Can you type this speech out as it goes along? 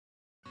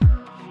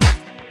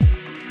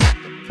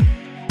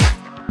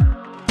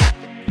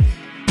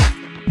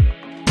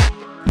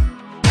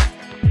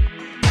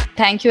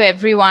thank you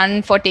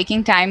everyone for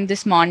taking time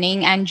this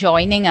morning and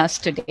joining us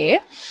today.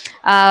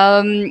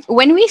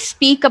 When we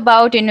speak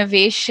about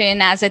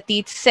innovation, as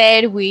Atit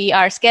said, we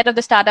are scared of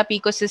the startup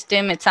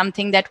ecosystem. It's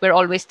something that we're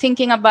always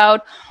thinking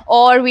about,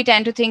 or we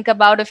tend to think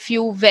about a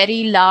few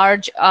very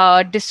large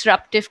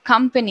disruptive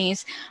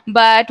companies.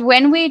 But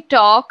when we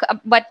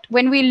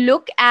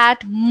look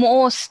at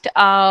most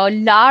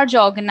large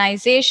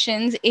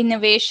organizations,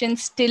 innovation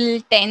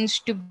still tends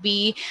to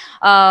be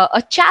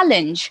a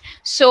challenge.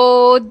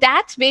 So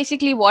that's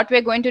basically what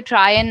we're going to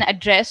try and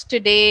address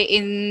today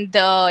in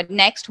the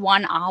next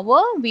 1 hour.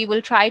 We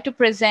will try to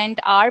present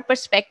our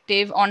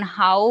perspective on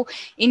how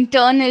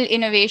internal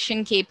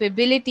innovation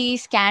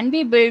capabilities can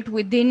be built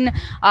within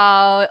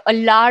a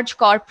large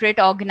corporate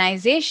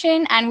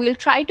organization, and we'll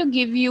try to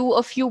give you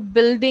a few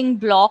building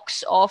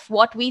blocks of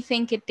what we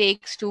think it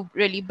takes to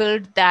really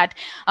build that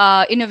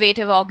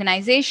innovative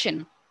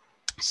organization.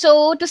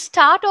 So to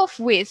start off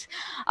with,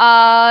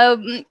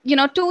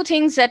 two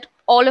things that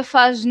all of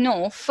us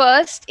know.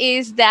 First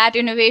is that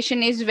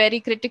innovation is very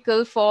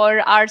critical for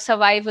our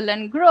survival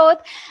and growth.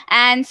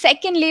 And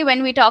secondly,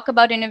 when we talk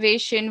about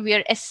innovation, we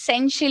are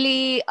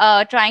essentially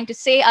trying to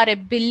say our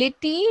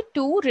ability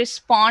to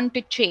respond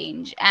to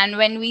change. And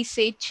when we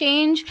say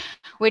change,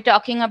 we're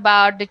talking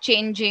about the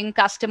changing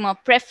customer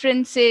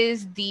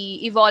preferences,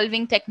 the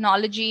evolving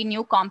technology,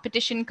 new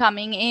competition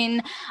coming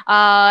in,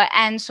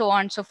 and so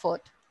on and so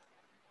forth.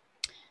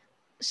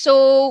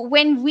 So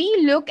when we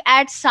look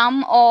at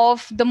some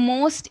of the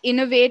most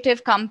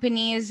innovative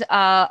companies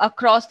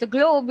across the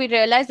globe, we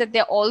realize that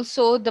they're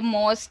also the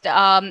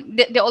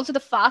they're also the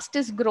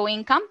fastest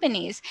growing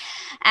companies.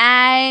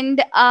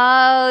 And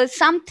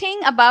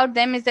something about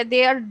them is that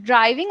they are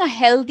driving a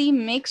healthy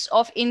mix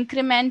of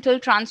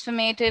incremental,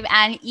 transformative,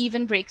 and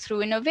even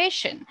breakthrough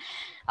innovation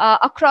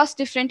across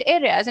different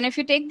areas. And if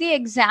you take the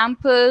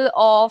example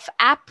of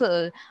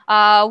Apple,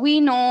 we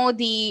know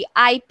the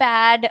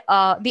iPad,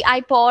 the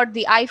iPod,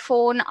 the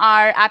iPhone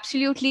are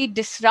absolutely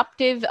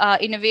disruptive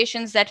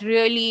innovations that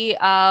really,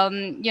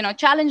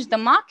 challenge the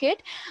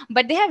market.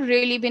 But they have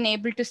really been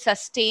able to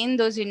sustain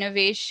those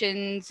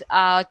innovations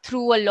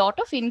through a lot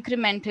of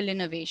incremental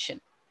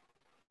innovation.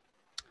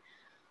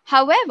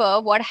 However,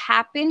 what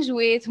happens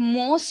with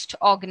most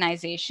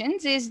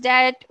organizations is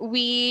that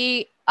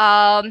we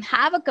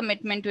have a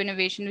commitment to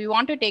innovation. We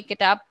want to take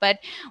it up, but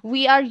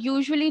we are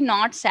usually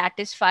not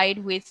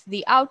satisfied with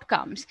the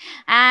outcomes.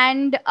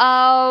 And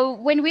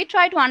when we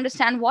try to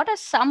understand what are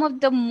some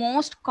of the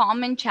most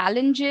common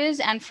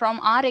challenges, and from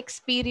our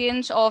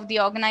experience of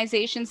the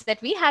organizations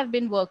that we have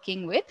been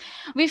working with,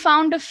 we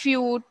found a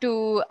few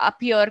to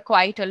appear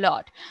quite a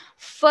lot.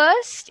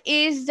 First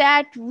is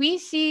that we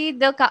see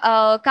the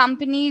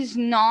companies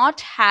not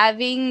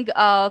having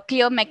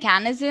clear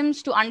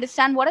mechanisms to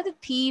understand what are the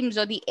themes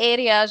or the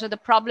areas or the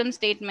problem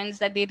statements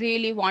that they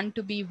really want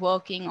to be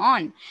working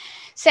on.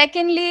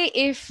 Secondly,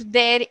 if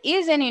there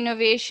is an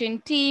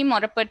innovation team or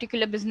a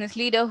particular business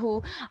leader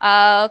who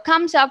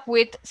comes up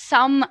with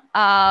some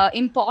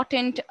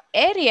important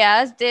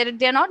areas,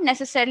 they're not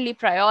necessarily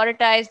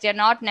prioritized, they're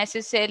not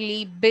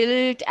necessarily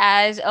built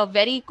as a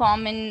very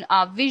common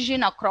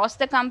vision across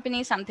the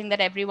company, something that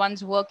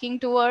everyone's working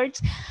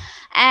towards.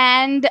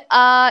 And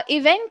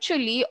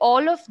eventually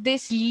all of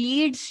this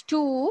leads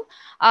to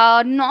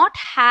not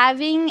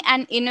having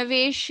an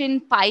innovation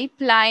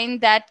pipeline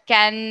that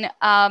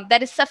that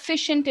is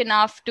sufficient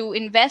enough to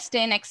invest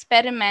in,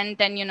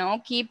 experiment,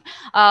 and keep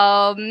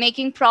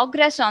making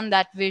progress on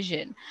that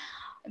vision.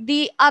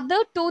 The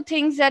other two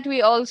things that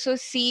we also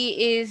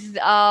see is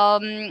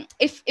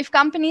if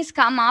companies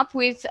come up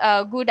with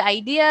good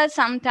ideas,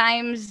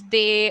 sometimes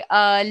they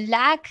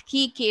lack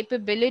key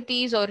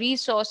capabilities or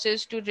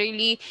resources to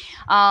really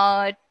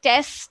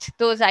test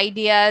those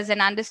ideas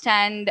and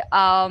understand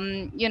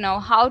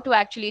how to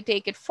actually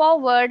take it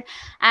forward.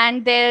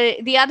 And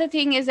the other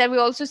thing is that we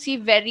also see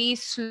very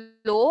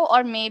slow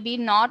or maybe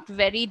not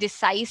very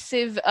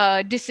decisive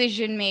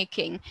decision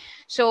making.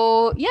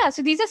 So yeah,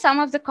 so these are some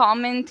of the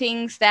common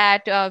things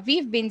that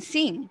we've been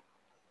seeing.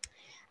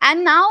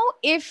 And now,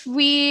 if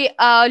we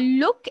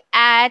look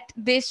at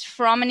this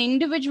from an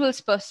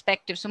individual's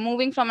perspective, so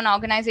moving from an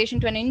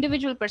organization to an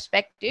individual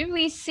perspective,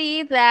 we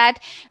see that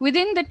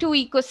within the two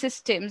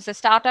ecosystems, the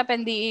startup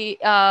and the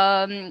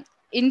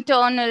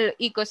internal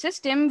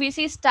ecosystem, we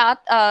see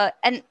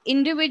an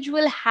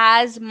individual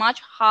has much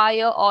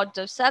higher odds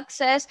of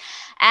success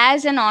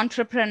as an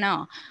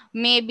entrepreneur,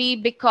 maybe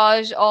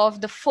because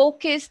of the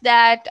focus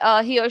that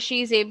he or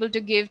she is able to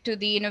give to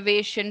the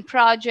innovation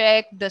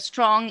project, the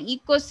strong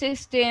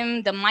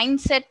ecosystem, the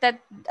mindset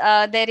that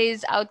there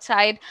is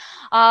outside,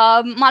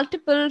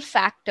 multiple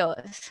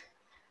factors.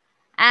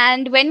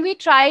 And when we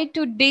try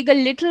to dig a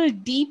little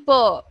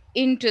deeper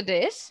into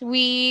this,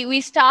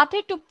 we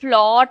started to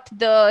plot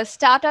the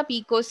startup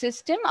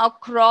ecosystem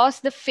across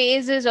the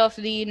phases of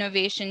the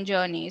innovation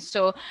journey.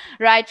 So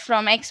right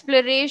from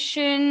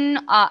exploration,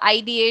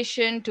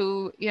 ideation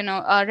to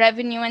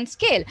revenue and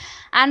scale.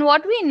 And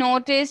what we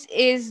notice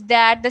is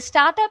that the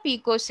startup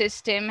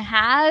ecosystem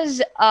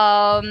has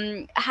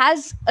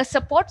a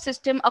support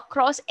system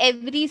across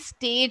every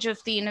stage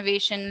of the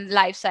innovation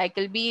life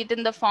cycle, be it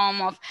in the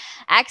form of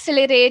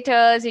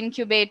accelerators,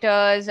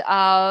 incubators,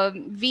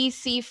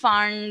 VC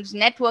funds,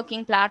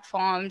 networking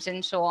platforms,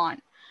 and so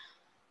on.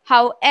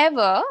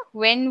 However,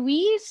 when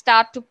we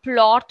start to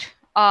plot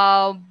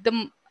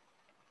the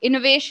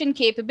innovation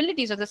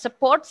capabilities or the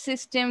support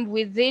system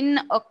within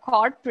a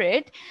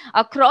corporate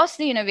across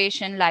the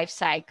innovation life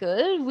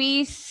cycle,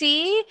 we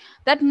see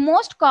that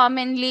most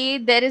commonly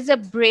there is a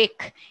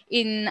break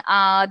in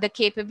the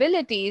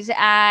capabilities,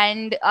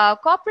 and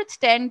corporates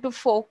tend to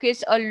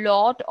focus a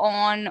lot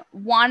on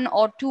one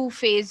or two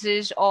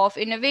phases of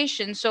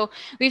innovation. So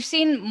we've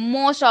seen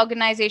most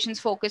organizations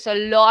focus a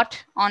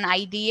lot on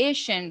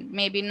ideation,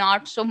 maybe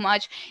not so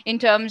much in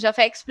terms of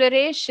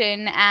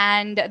exploration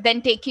and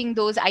then taking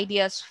those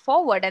ideas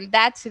forward. And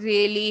that's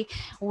really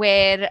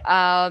where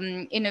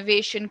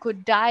innovation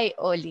could die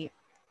early.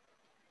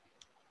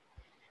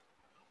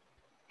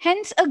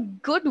 Hence, a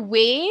good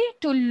way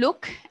to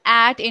look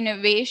at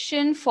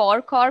innovation for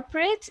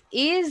corporates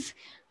is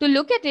to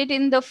look at it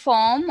in the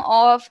form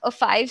of a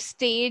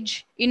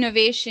five-stage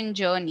innovation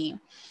journey.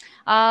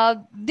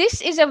 This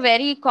is a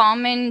very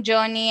common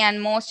journey, and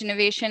most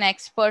innovation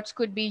experts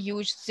could be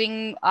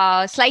using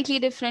slightly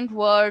different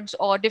words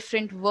or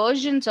different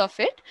versions of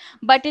it.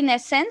 But in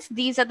essence,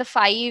 these are the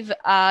five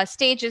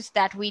stages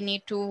that we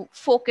need to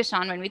focus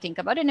on when we think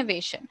about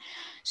innovation.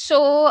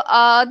 So,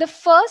 the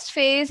first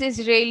phase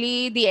is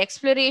really the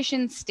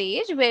exploration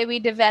stage, where we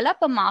develop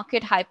a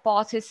market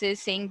hypothesis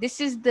saying this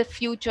is the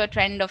future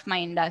trend of my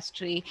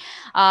industry,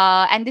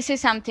 and this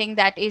is something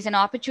that is an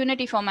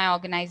opportunity for my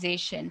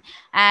organization.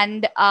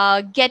 And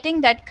getting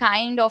that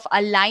kind of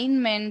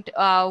alignment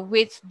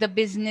with the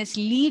business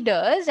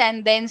leaders,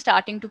 and then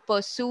starting to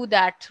pursue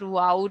that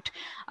throughout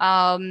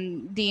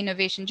the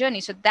innovation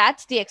journey. So,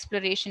 that's the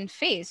exploration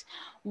phase.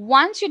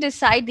 Once you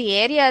decide the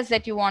areas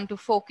that you want to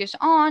focus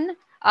on,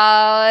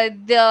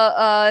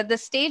 the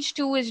stage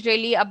two is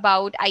really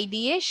about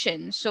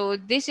ideation. So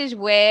this is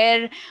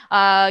where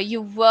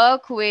you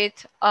work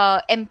with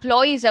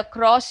employees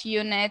across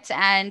units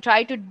and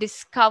try to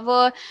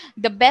discover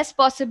the best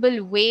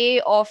possible way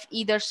of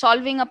either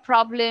solving a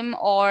problem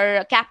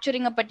or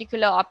capturing a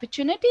particular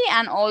opportunity,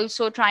 and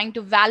also trying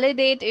to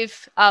validate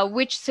if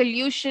which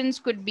solutions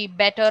could be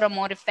better or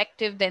more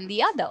effective than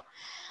the other.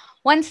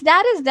 Once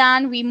that is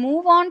done, we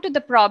move on to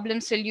the problem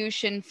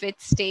solution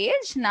fit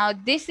stage. Now,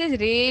 this is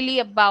really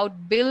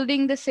about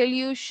building the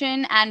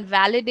solution and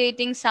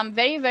validating some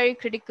very, very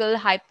critical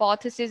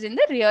hypotheses in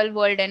the real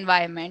world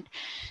environment.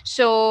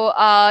 So,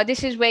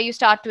 this is where you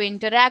start to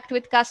interact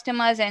with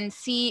customers and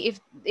see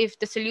if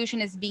the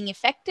solution is being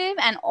effective,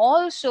 and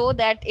also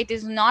that it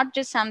is not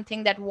just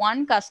something that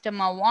one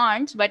customer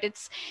wants, but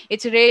it's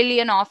really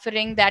an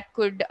offering that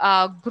could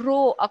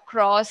grow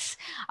across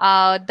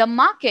the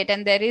market,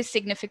 and there is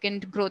significant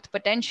growth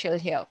potential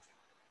here.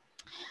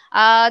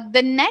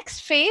 The next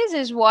phase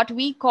is what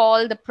we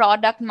call the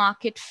product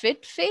market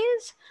fit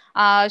phase.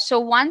 So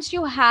once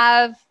you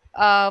have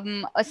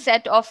a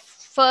set of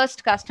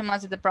first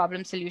customers at the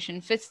problem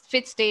solution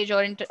fit stage,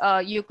 or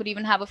you could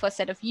even have a first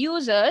set of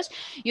users,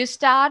 you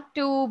start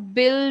to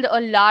build a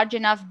large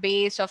enough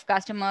base of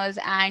customers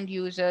and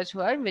users who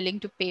are willing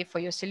to pay for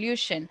your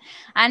solution.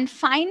 And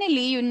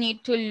finally, you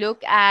need to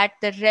look at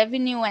the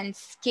revenue and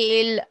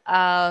scale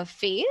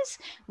phase,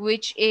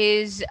 which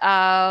is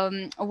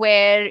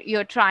where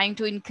you're trying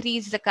to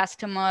increase the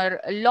customer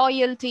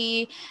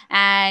loyalty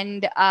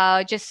and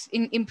just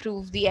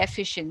improve the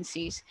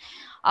efficiencies.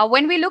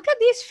 When we look at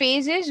these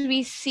phases,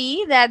 we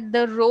see that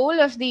the role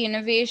of the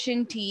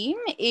innovation team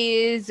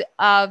is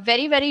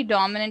very, very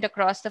dominant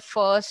across the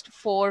first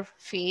four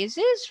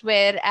phases,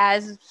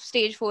 whereas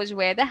stage four is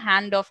where the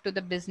handoff to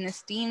the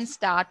business team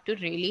start to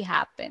really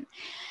happen.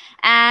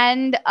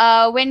 And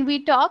when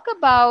we talk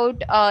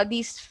about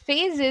these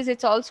phases,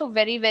 it's also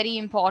very, very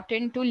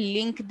important to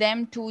link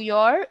them to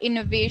your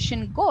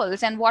innovation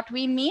goals. And what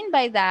we mean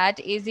by that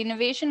is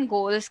innovation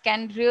goals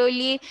can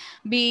really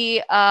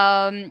be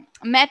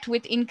met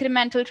with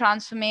incremental,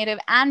 transformative,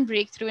 and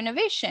breakthrough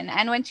innovation.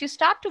 And once you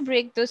start to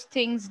break those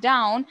things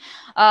down,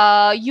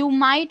 you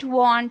might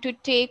want to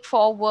take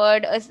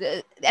forward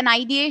an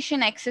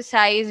ideation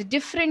exercise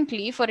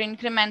differently for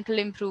incremental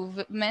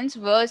improvements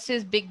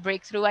versus big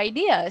breakthrough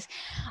ideas.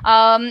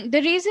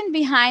 The reason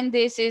behind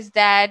this is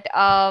that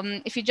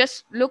if you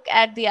just look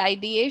at the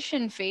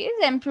ideation phase,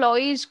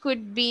 employees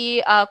could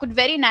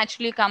very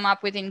naturally come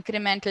up with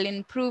incremental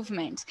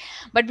improvements,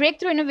 but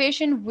breakthrough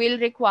innovation will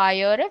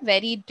require a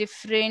very different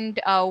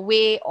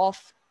way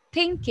of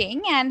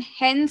thinking, and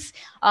hence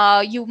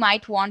you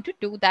might want to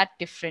do that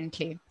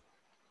differently.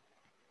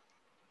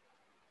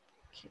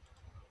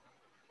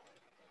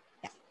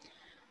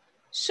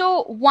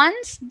 So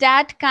once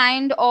that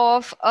kind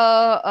of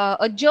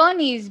a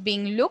journey is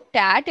being looked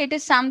at, it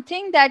is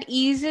something that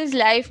eases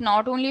life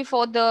not only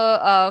for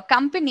the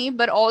company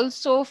but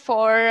also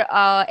for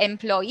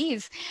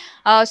employees.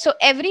 So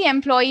every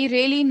employee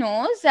really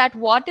knows that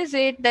what is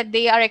it that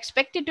they are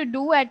expected to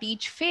do at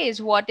each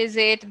phase. What is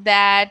it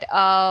that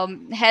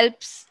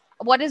helps?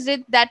 What is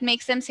it that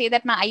makes them say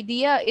that my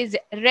idea is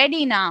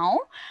ready now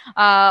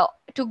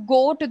to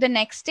go to the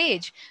next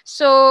stage?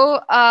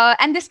 So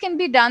and this can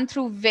be done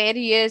through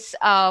various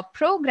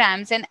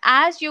programs, and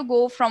as you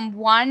go from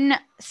one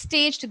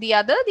stage to the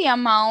other, the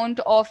amount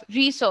of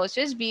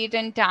resources, be it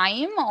in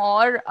time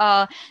or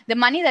the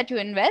money that you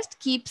invest,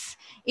 keeps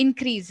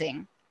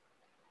increasing.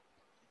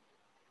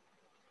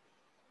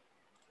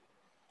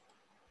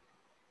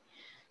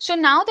 So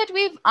now that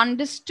we've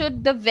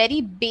understood the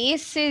very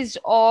basis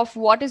of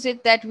what is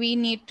it that we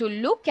need to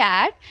look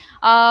at,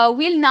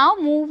 we'll now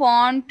move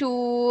on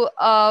to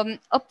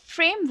a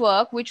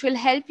framework which will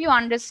help you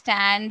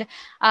understand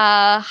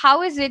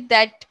how is it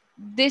that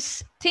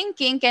this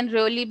thinking can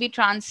really be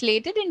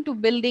translated into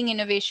building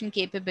innovation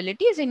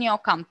capabilities in your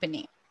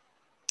company.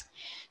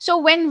 So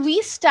when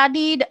we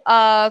studied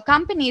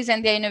companies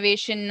and their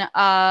innovation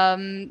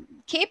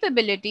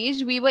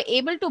capabilities, we were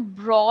able to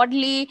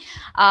broadly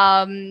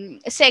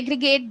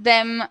segregate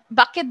them,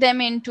 bucket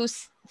them into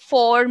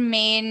four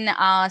main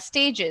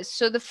stages.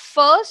 So the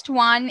first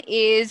one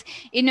is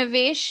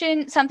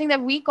innovation, something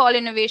that we call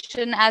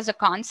innovation as a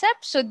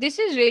concept. So this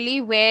is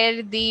really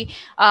where the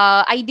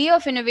idea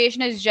of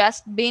innovation has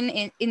just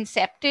been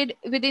incepted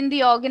within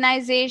the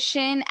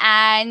organization,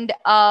 and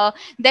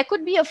there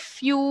could be a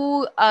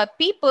few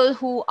people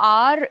who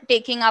are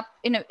taking up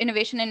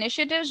innovation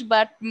initiatives,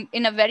 but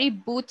in a very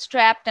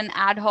bootstrapped and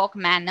ad hoc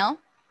manner.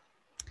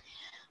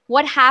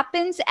 What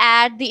happens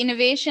at the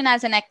innovation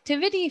as an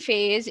activity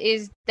phase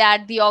is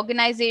that the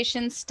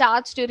organization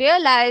starts to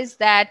realize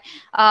that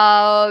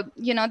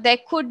there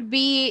could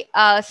be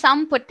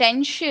some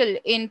potential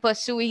in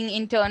pursuing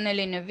internal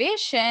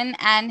innovation,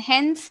 and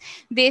hence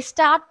they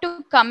start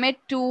to commit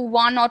to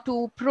one or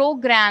two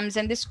programs,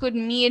 and this could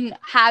mean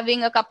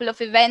having a couple of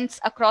events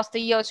across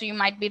the year. So you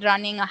might be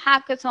running a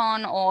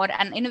hackathon or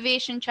an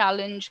innovation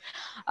challenge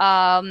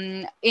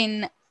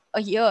in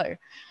a year.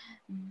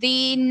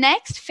 The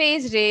next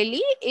phase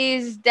really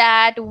is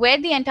that where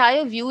the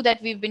entire view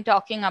that we've been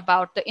talking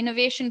about, the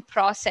innovation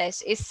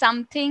process, is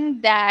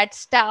something that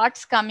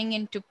starts coming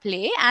into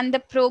play, and the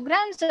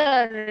programs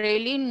are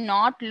really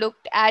not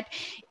looked at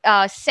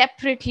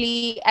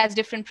separately as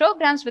different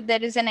programs, but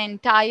there is an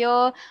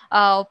entire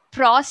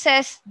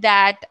process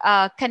that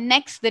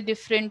connects the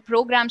different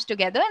programs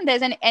together, and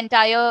there's an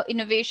entire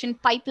innovation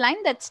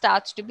pipeline that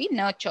starts to be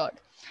nurtured.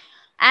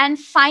 And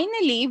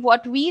finally,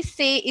 what we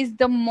say is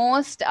the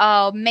most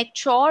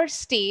mature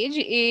stage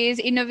is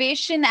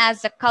innovation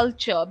as a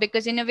culture,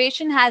 because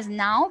innovation has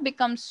now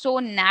become so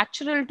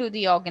natural to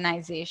the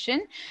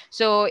organization.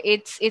 So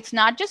it's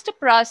not just a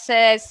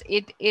process;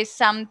 it is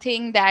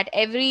something that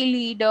every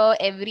leader,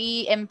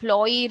 every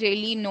employee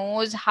really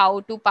knows how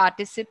to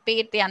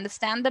participate. They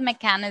understand the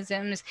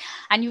mechanisms,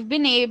 and you've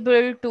been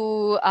able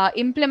to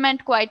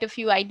implement quite a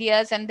few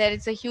ideas. And there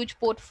is a huge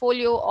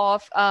portfolio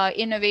of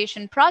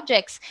innovation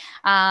projects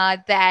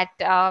that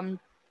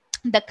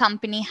the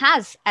company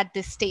has at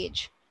this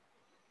stage.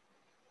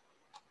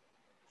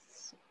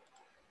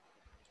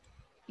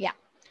 Yeah.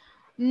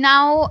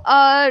 Now,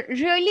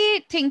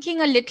 really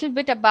thinking a little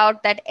bit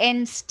about that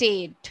end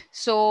state.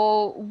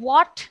 So,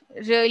 what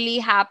really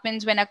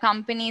happens when a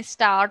company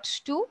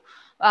starts to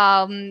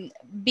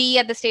be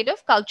at the state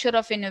of culture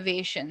of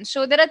innovation?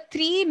 So, there are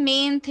three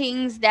main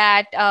things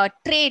that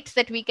traits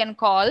that we can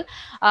call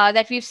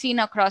that we've seen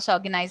across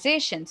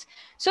organizations.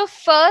 So,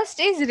 first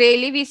is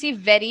really we see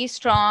very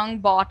strong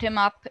bottom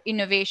up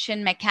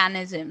innovation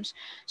mechanisms.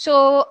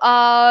 So,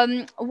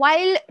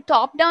 while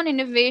top down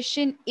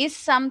innovation is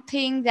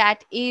something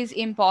that is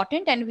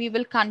important, and we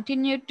will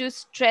continue to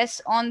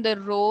stress on the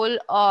role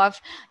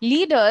of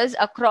leaders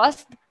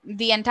across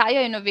the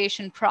entire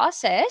innovation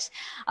process,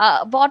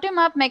 bottom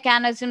up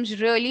mechanisms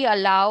really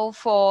allow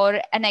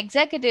for an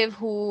executive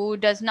who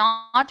does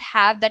not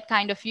have that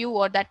kind of view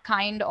or that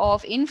kind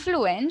of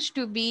influence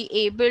to be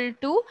able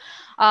to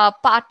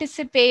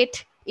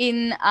participate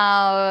in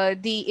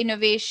the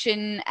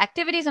innovation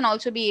activities and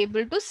also be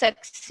able to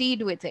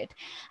succeed with it.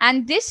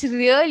 And this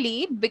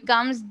really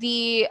becomes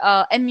the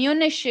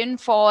ammunition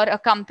for a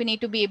company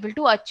to be able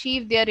to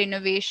achieve their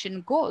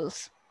innovation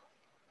goals.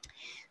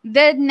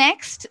 The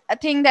next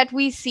thing that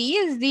we see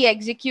is the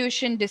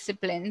execution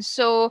discipline.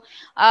 So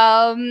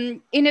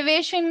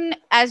innovation,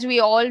 as we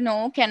all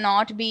know,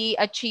 cannot be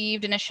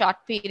achieved in a short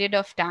period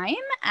of time,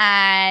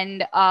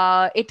 and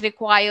it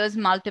requires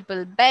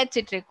multiple bets,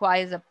 it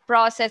requires a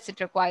process, it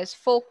requires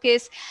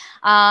focus,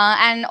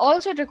 and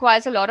also it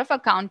requires a lot of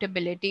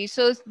accountability.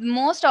 So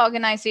most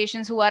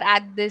organizations who are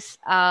at this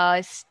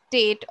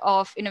state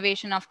of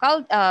innovation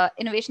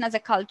as a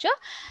culture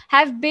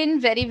have been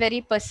very,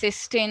 very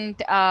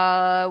persistent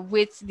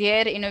with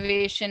their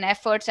innovation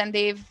efforts, and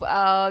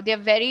they're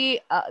very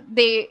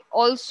they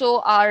also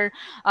are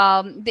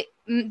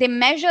they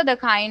measure the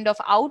kind of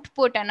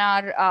output and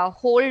are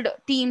hold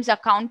teams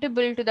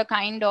accountable to the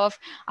kind of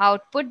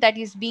output that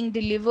is being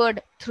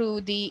delivered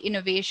through the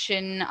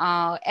innovation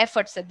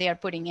efforts that they are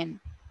putting in.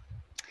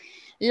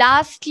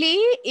 Lastly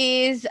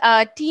is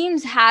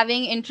teams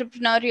having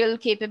entrepreneurial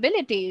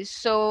capabilities.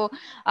 So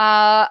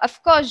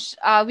of course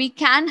we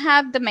can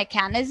have the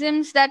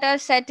mechanisms that are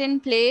set in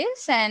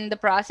place and the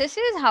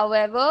processes.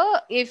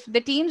 However, if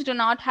the teams do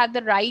not have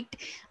the right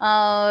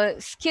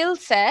skill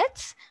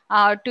sets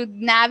to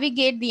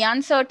navigate the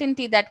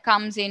uncertainty that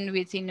comes in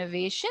with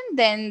innovation,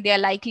 then their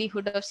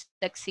likelihood of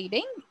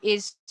succeeding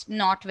is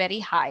not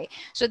very high.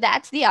 So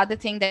that's the other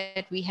thing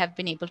that we have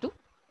been able to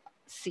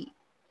see.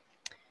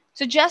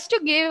 So just to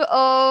give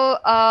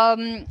a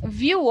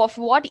view of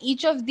what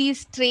each of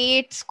these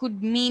traits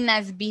could mean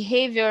as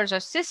behaviors or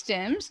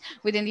systems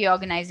within the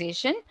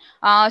organization.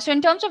 So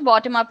in terms of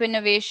bottom-up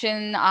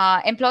innovation,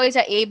 employees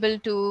are able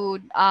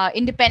to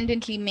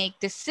independently make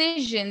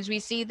decisions. We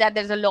see that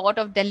there's a lot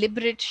of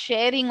deliberate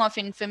sharing of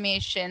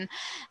information,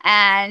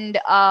 and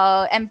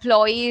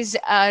employees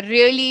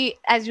really,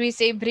 as we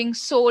say, bring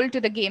soul to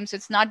the game. So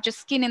it's not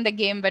just skin in the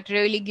game, but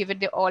really give it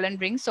the all and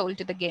bring soul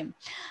to the game.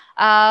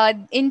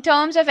 In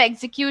terms of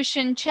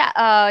execution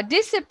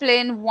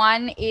discipline,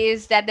 one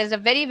is that there's a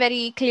very,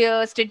 very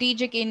clear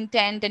strategic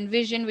intent and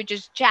vision, which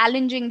is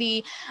challenging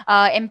the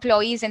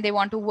employees and they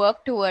want to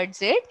work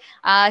towards it.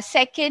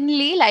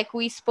 Secondly, like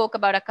we spoke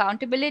about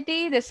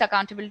accountability, this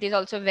accountability is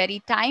also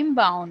very time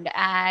bound,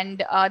 and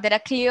there are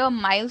clear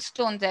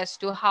milestones as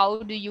to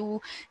how do you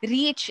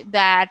reach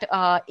that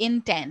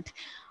intent.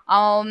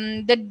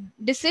 The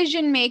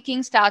decision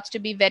making starts to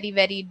be very,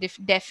 very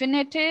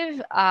definitive.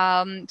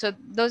 So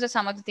those are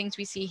some of the things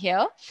we see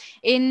here.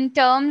 In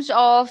terms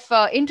of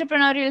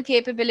entrepreneurial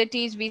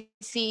capabilities, we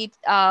see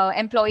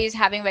employees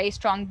having very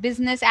strong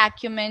business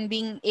acumen,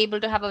 being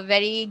able to have a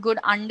very good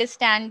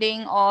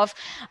understanding of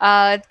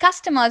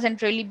customers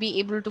and really be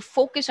able to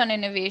focus on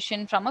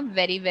innovation from a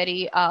very,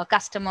 very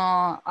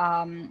customer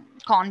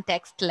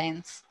context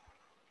lens.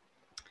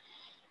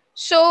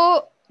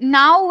 So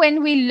now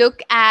when we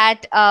look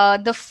at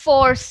the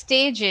four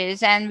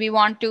stages and we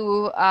want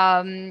to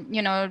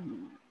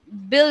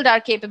build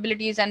our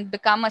capabilities and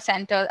become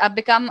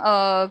become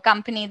a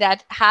company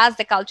that has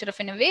the culture of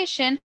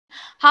innovation,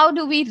 how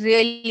do we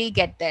really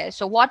get there?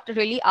 So what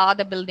really are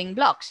the building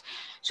blocks?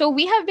 So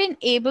we have been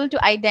able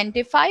to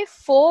identify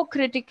four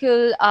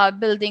critical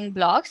building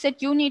blocks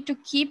that you need to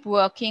keep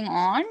working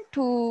on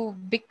to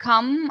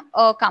become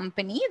a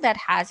company that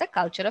has a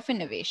culture of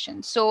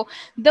innovation. So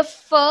the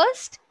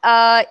first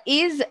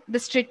is the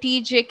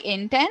strategic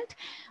intent.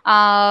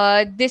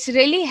 This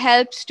really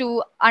helps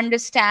to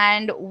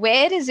understand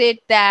where is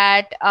it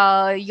that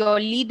your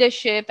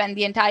leadership and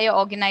the entire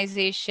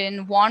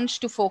organization wants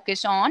to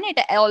focus on. It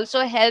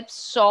also helps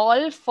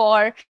solve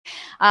for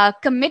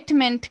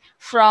commitment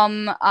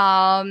from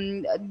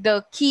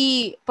the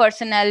key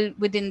personnel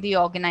within the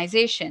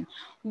organization.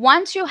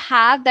 Once you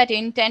have that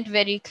intent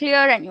very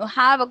clear and you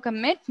have a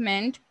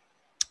commitment,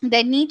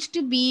 there needs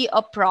to be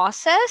a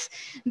process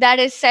that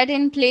is set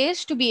in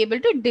place to be able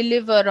to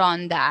deliver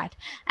on that.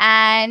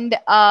 And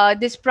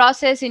this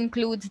process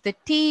includes the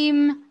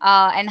team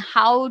and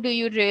how do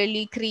you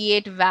really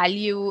create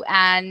value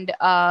and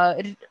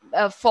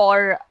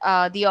for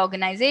the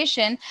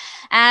organization.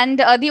 And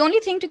the only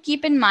thing to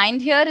keep in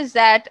mind here is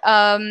that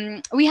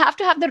we have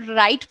to have the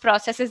right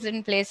processes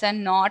in place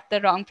and not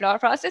the wrong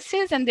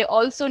processes, and they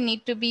also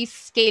need to be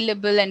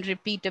scalable and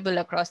repeatable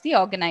across the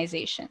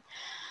organization.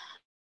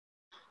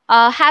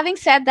 Having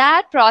said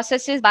that,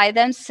 processes by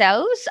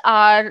themselves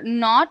are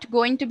not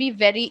going to be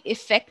very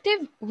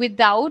effective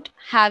without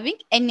having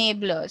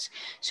enablers.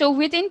 So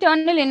with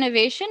internal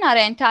innovation, our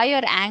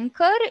entire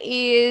anchor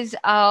is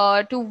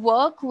to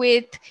work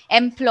with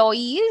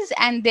employees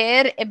and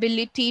their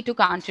ability to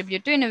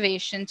contribute to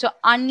innovation. So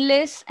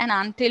unless and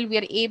until we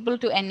are able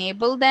to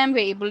enable them, we're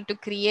able to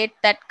create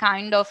that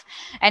kind of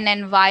an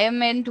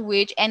environment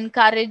which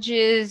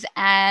encourages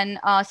and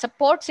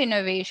supports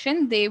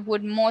innovation, they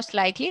would most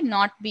likely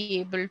not be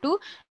able to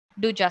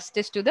do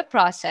justice to the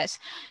process.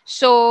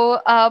 So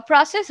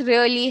process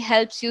really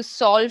helps you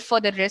solve for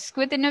the risk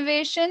with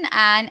innovation,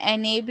 and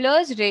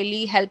enablers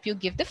really help you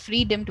give the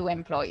freedom to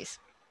employees.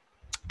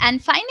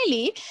 And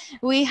finally,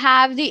 we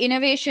have the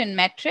innovation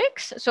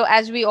metrics. So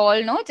as we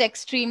all know, it's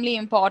extremely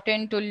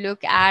important to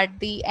look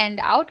at the end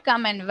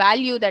outcome and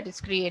value that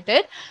is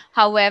created.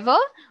 However,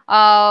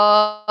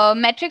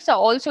 metrics are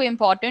also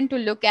important to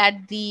look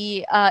at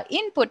the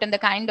input and the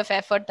kind of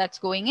effort that's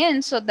going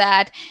in, so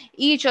that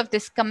each of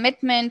this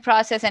commitment,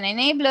 process, and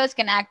enablers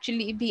can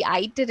actually be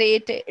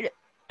iterated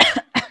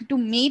to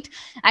meet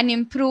and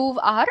improve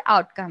our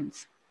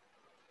outcomes.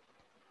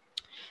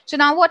 So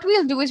now what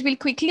we'll do is we'll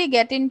quickly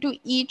get into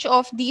each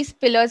of these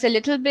pillars a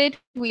little bit.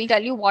 We'll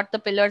tell you what the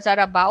pillars are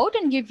about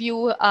and give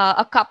you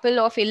a couple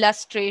of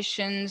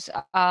illustrations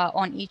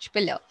on each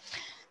pillar.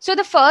 So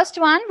the first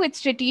one, with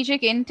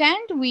strategic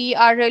intent, we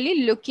are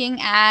really looking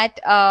at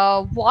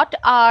what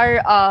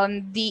are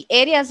the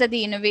areas that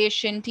the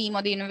innovation team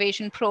or the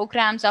innovation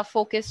programs are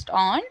focused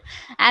on,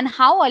 and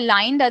how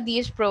aligned are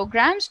these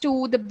programs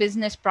to the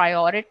business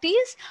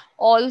priorities.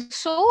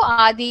 Also,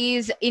 are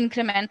these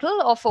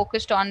incremental or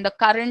focused on the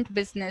current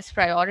business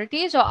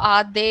priorities, or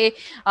are they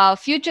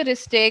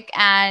futuristic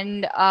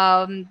and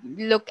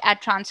look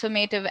at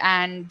transformative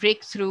and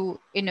breakthrough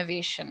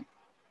innovation?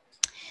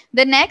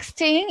 The next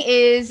thing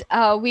is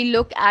we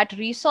look at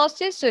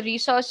resources. So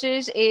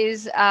resources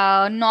is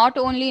not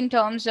only in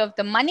terms of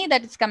the money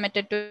that is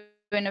committed to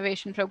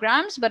innovation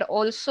programs, but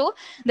also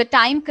the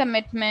time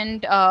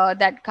commitment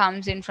that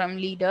comes in from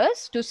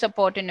leaders to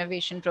support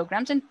innovation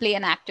programs and play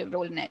an active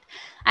role in it.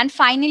 And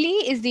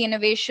finally is the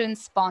innovation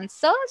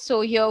sponsor.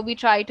 So here we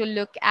try to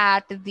look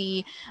at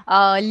the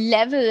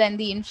level and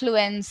the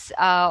influence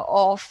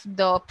of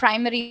the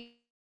primary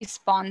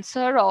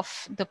sponsor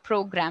of the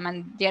program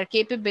and their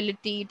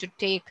capability to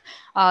take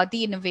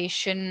the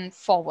innovation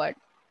forward.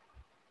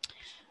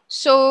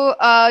 So,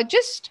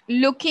 just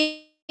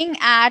looking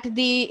at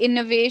the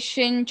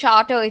innovation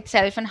charter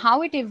itself and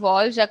how it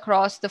evolves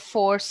across the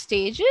 4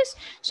 stages.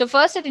 So,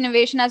 first, at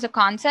innovation as a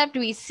concept,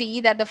 we see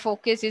that the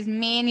focus is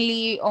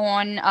mainly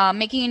on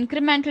making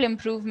incremental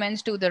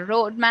improvements to the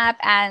roadmap,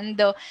 and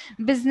the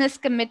business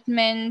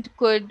commitment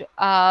could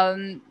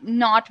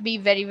not be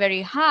very,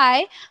 very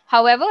high.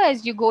 However,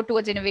 as you go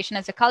towards innovation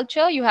as a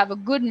culture, you have a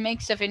good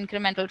mix of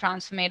incremental,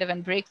 transformative,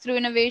 and breakthrough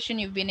innovation.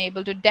 You've been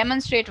able to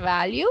demonstrate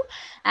value,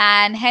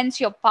 and hence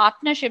your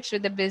partnerships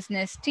with the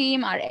business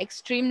team are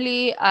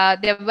extremely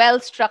they're well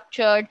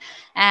structured,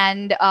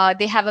 and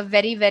they have a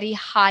very, very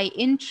high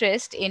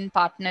interest in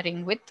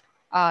partnering with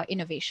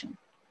innovation.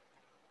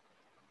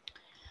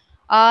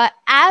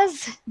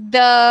 As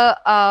the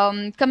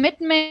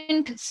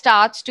commitment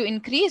starts to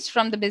increase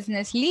from the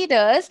business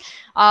leaders,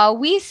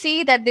 we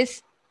see that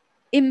this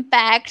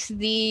impacts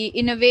the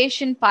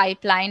innovation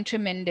pipeline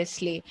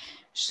tremendously.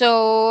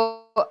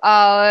 So,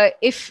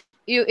 if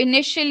you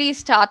initially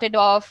started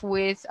off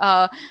with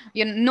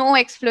no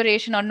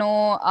exploration or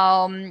no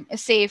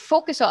say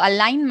focus or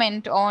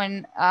alignment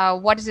on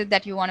what is it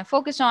that you want to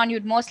focus on,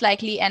 you'd most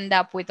likely end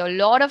up with a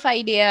lot of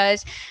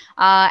ideas,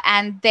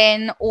 and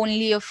then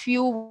only a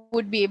few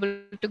would be able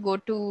to go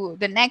to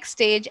the next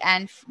stage,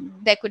 and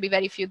there could be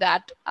very few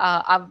that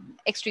are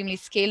extremely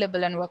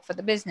scalable and work for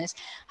the business.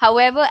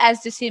 However,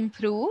 as this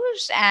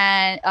improves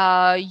and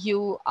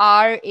you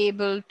are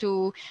able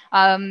to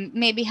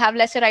maybe have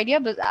lesser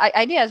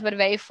ideas, but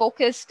very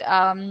focused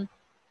on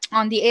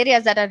the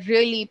areas that are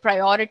really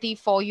priority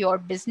for your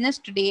business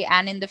today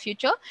and in the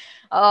future,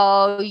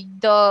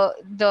 the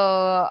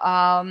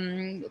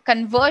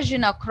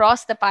conversion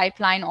across the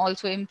pipeline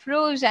also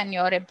improves, and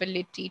your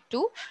ability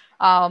to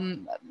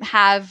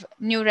have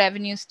new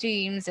revenue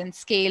streams and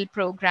scale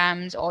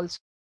programs also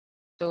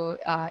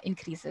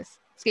increases.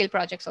 Scale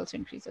projects also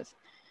increases.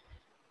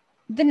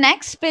 The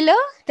next pillar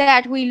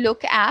that we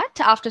look at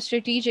after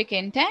strategic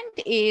intent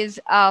is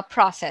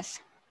process.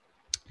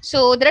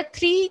 So there are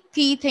 3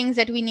 key things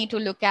that we need to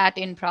look at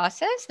in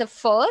process. The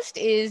first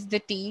is the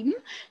team.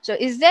 So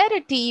is there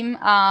a team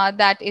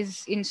that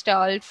is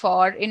installed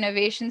for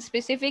innovation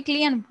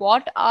specifically, and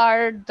what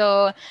are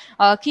the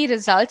key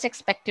results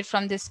expected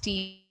from this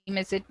team?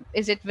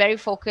 Is it very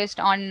focused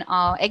on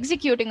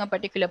executing a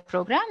particular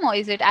program, or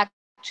is it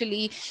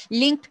actually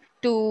linked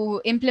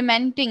to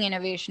implementing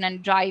innovation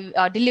and drive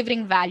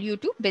delivering value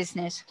to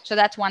business? So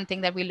that's one thing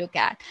that we look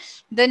at.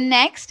 The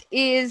next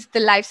is the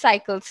life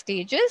cycle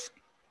stages.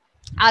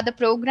 Are the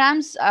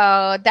programs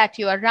that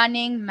you are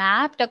running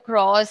mapped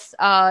across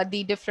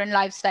the different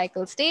life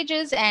cycle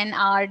stages, and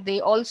are they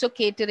also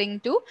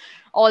catering to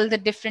all the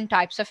different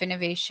types of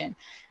innovation?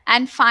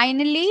 And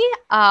finally,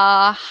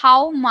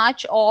 how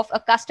much of a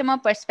customer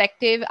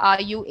perspective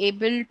are you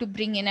able to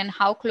bring in, and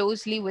how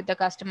closely with the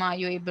customer are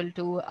you able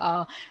to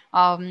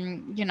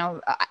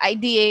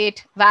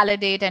ideate,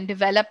 validate, and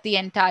develop the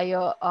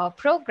entire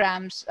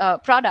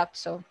product?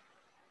 So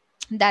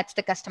that's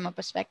the customer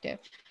perspective.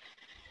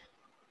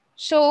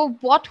 So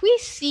what we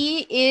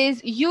see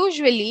is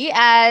usually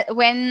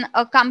when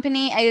a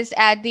company is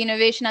at the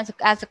innovation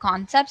as a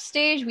concept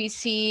stage, we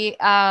see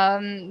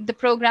the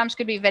programs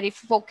could be very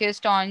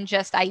focused on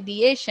just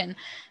ideation.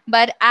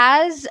 But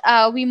as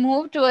we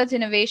move towards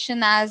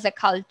innovation as a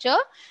culture,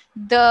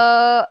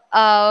 the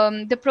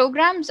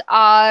programs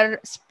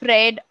are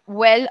spread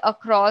well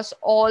across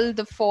all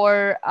the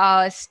 4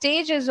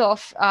 stages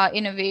of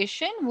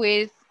innovation,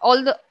 with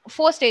all the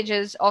 4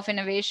 stages of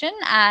innovation,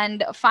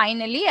 and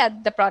finally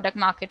at the product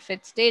market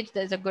fit stage,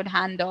 there's a good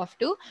handoff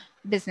to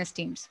business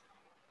teams.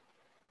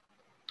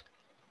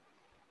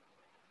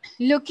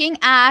 Looking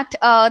at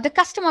the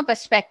customer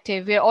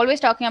perspective, we're always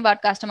talking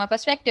about customer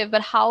perspective,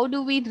 but how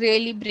do we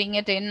really bring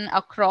it in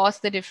across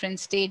the different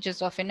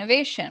stages of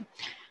innovation?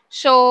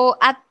 So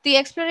at the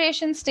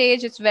exploration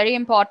stage, it's very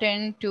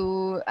important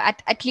to,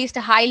 at least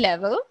a high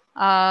level,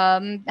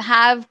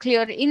 have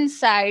clear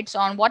insights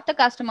on what the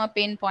customer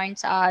pain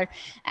points are,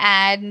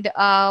 and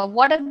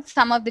what are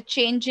some of the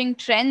changing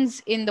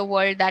trends in the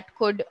world that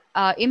could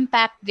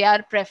impact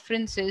their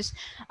preferences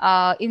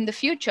in the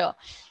future.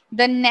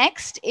 The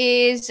next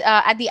is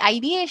at the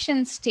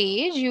ideation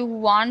stage, you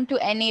want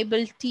to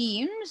enable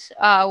teams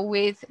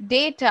with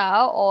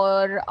data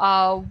or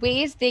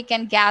ways they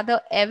can gather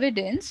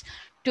evidence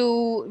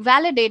to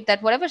validate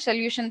that whatever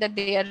solution that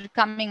they are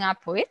coming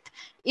up with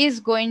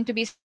is going to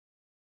be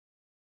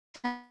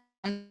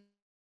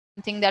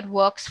something that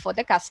works for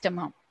the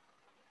customer.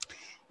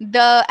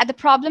 At the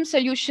problem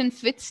solution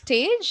fit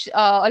stage,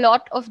 a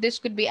lot of this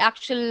could be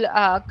actual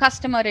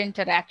customer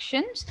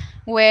interactions,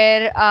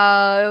 where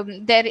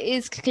there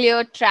is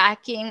clear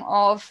tracking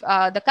of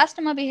the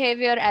customer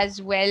behavior, as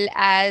well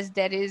as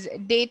there is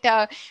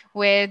data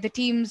where the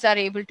teams are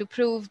able to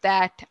prove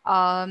that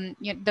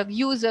the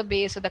user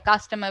base or the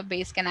customer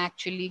base can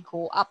actually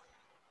go up.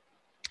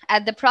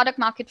 At the product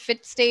market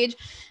fit stage,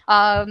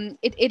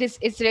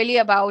 it's really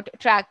about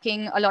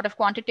tracking a lot of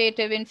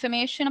quantitative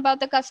information about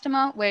the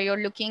customer, where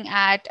you're looking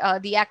at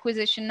the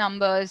acquisition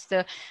numbers,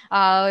 the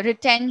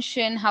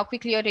retention, how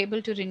quickly you're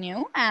able to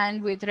renew,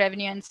 and with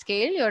revenue and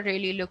scale, you're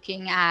really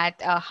looking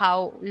at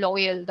how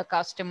loyal the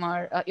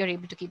customer, you're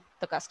able to keep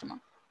the customer.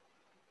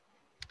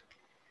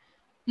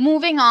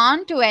 Moving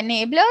on to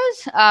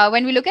enablers.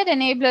 When we look at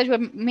enablers,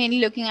 we're mainly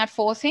looking at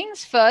four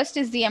things. First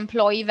is the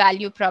employee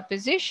value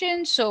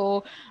proposition.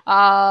 So,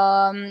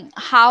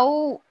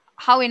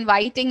 how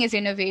inviting is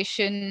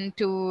innovation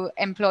to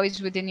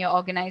employees within your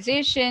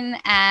organization,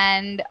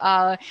 and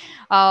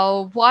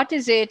what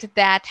is it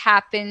that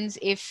happens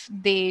if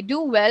they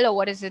do well, or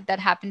what is it that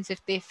happens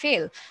if they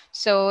fail?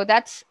 So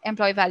that's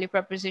employee value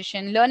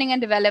proposition. Learning and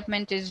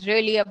development is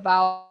really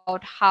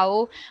about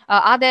how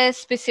are there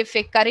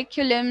specific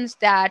curriculums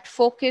that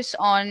focus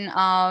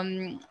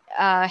on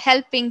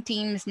helping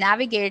teams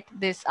navigate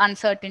this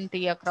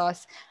uncertainty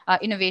across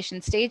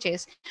innovation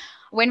stages?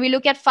 When we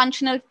look at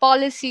functional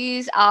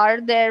policies,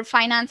 are there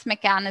finance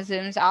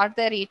mechanisms, are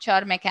there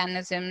HR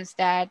mechanisms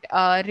that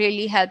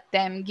really help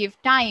them give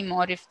time,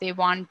 or if they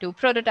want to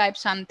prototype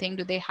something,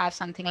 do they have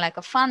something like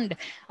a fund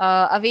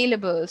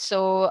available?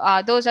 So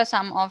those are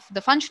some of the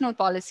functional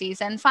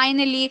policies. And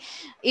finally,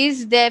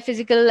 is there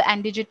physical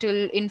and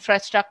digital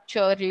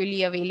infrastructure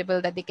really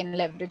available that they can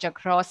leverage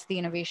across the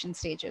innovation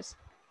stages?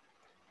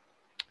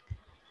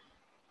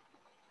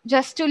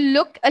 Just to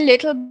look a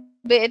little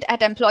bit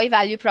at employee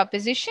value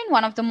proposition,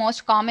 one of the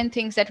most common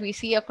things that we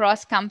see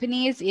across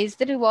companies is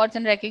the rewards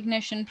and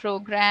recognition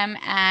program.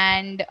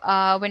 And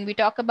when we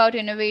talk about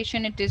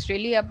innovation, it is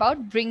really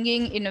about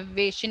bringing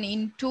innovation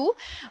into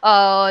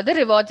the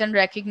rewards and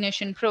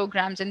recognition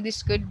programs. And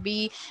this could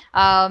be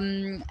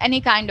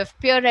any kind of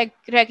peer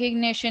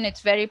recognition.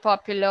 It's very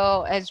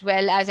popular, as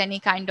well as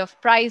any kind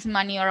of prize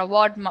money or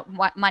award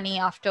money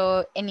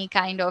after any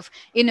kind of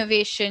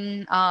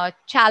innovation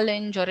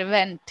challenge or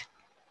event.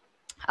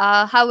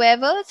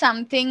 However,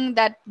 something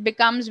that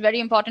becomes very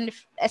important,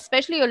 if,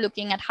 especially you're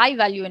looking at high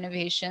value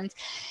innovations,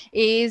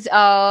 is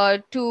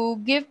to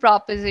give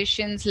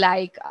propositions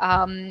like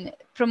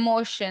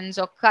promotions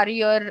or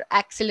career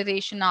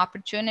acceleration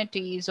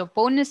opportunities or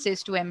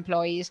bonuses to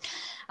employees.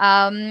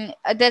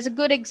 There's a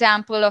good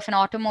example of an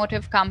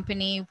automotive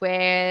company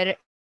where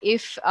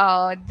if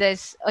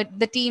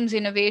the team's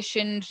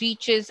innovation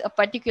reaches a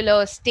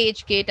particular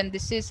stage gate, and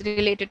this is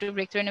related to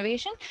breakthrough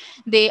innovation,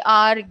 they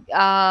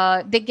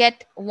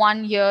get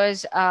 1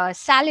 year's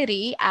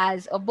salary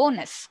as a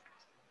bonus.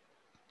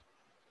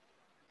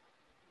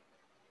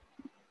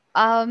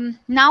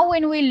 Now,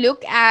 when we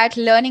look at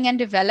learning and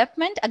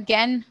development,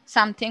 again,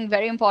 something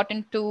very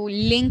important to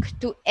link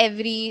to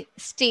every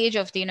stage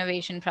of the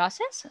innovation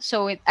process.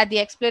 So at the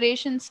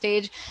exploration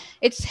stage,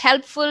 it's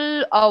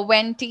helpful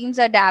when teams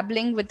are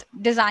dabbling with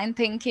design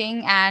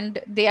thinking and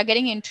they are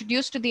getting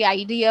introduced to the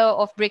idea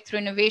of breakthrough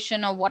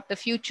innovation, or what the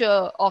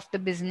future of the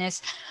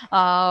business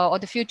or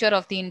the future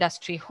of the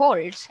industry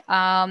holds.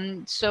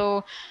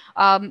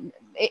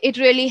 It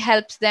really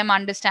helps them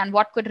understand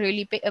what could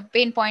really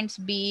pain points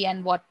be,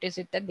 and what is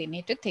it that they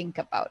need to think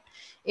about.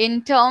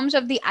 In terms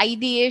of the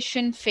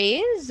ideation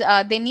phase,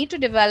 they need to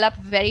develop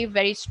very,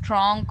 very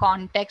strong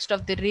context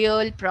of the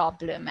real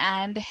problem,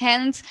 and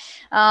hence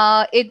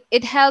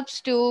it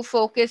helps to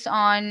focus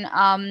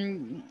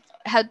on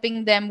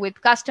helping them with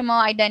customer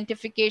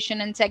identification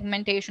and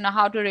segmentation, or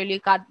how to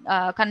really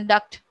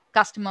conduct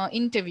customer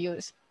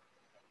interviews.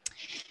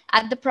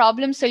 At the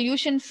problem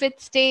solution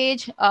fit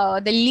stage,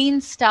 the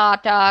lean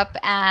startup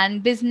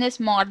and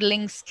business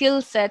modeling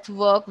skill sets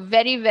work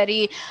very,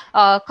 very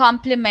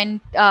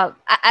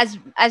as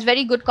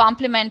very good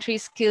complementary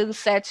skill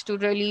sets to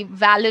really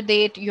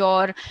validate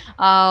your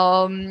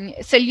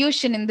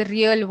solution in the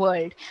real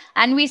world.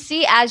 And we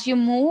see, as you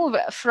move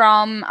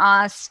from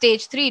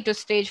stage 3 to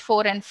stage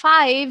 4 and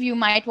 5, you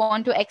might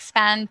want to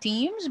expand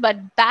teams, but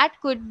that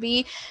could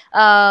be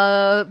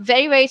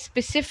very, very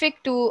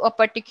specific to a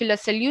particular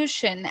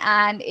solution.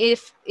 and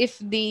if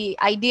the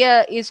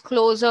idea is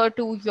closer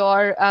to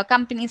your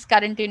company's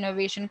current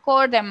innovation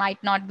core, there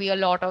might not be a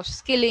lot of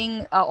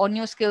skilling or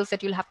new skills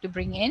that you'll have to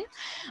bring in.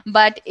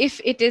 But if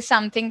it is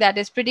something that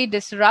is pretty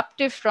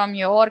disruptive from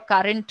your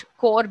current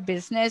core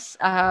business,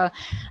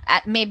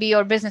 maybe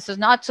your business is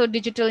not so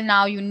digital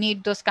now, you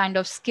need those kind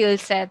of skill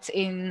sets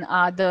in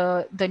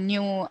the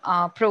new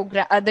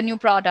program, the new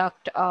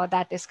product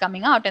that is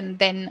coming out. And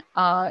then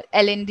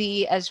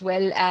L&D as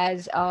well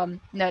as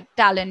the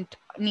talent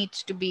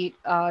needs to be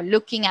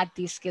looking at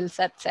these skill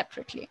sets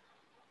separately.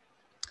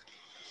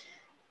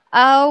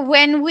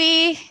 When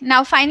we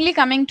now finally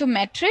coming to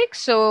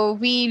metrics, so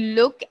we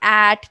look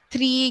at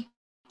three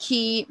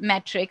key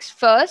metrics.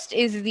 First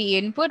is the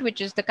input,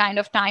 which is the kind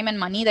of time and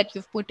money that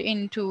you've put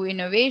into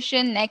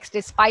innovation. Next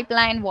is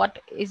pipeline. What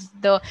is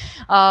the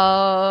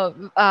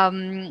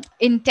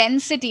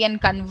intensity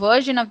and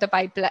conversion of the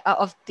pipeline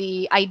of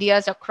the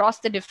ideas across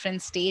the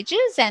different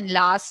stages? And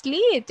lastly,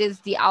 it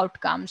is the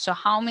outcome. So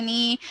how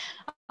many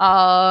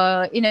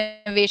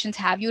innovations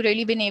have you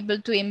really been able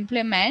to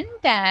implement,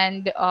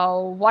 and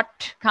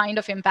what kind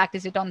of impact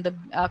is it on the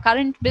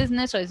current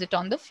business, or is it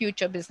on the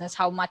future business?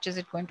 How much is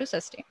it going to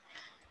sustain?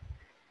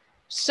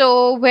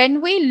 So when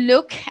we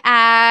look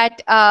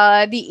at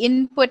the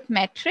input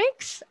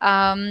metrics,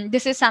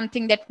 this is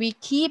something that we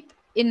keep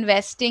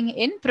investing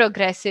in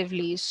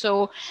progressively.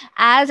 So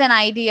as an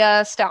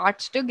idea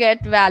starts to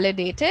get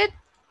validated,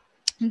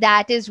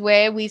 that is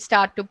where we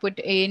start to put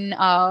in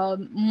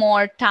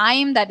more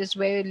time. That is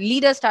where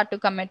leaders start to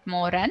commit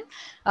more, and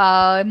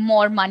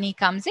more money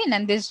comes in.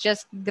 And this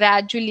just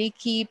gradually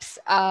keeps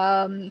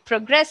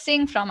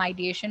progressing from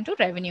ideation to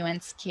revenue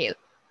and scale.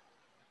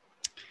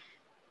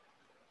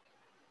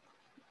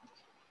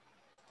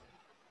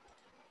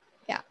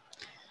 Yeah.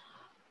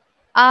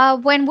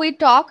 When we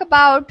talk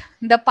about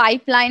the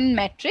pipeline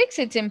metrics,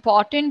 it's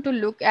important to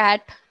look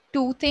at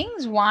two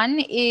things. One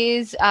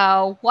is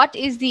what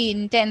is the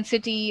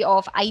intensity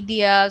of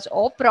ideas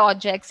or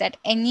projects at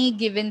any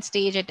given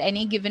stage, at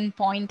any given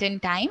point in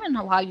time, and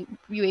how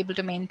you able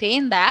to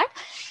maintain that.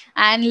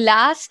 And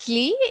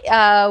lastly,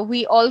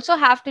 we also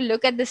have to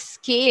look at the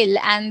scale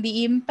and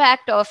the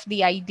impact of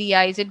the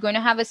idea. Is it going to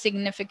have a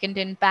significant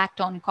impact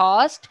on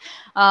cost?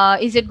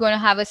 Is it going to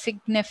have a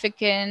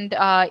significant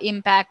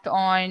impact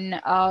on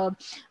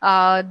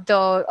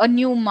a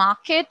new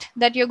market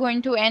that you're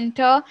going to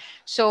enter?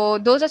 So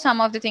those are some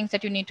of the things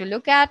that you need to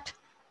look at.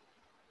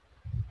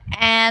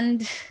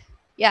 And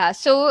yeah,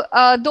 so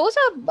those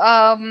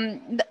are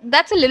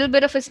that's a little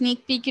bit of a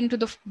sneak peek into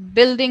the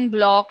building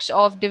blocks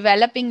of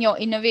developing your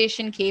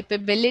innovation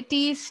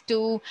capabilities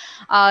to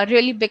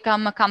really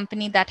become a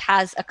company that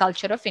has a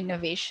culture of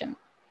innovation.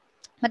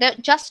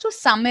 But just to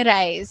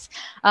summarize,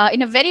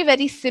 in a very,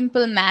 very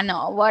simple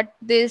manner, what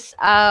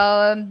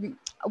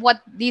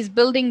these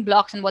building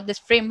blocks and what this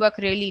framework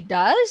really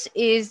does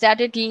is that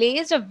it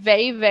lays a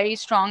very, very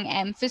strong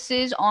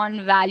emphasis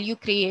on value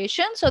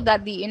creation, so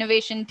that the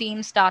innovation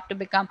teams start to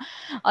become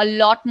a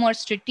lot more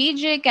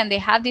strategic, and they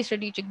have these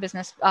strategic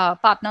business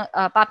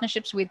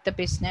partnerships with the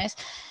business.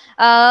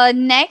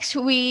 Next,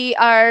 we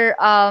are,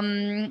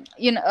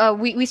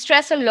 we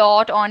stress a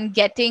lot on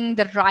getting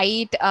the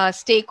right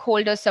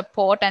stakeholder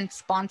support and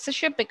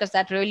sponsorship, because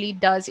that really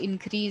does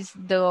increase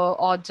the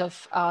odds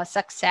of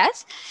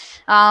success.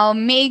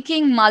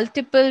 Making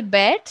multiple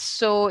bets.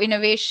 So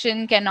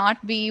innovation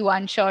cannot be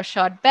one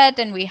short bet,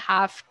 and we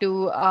have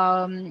to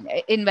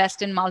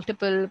invest in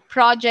multiple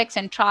projects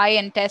and try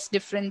and test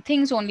different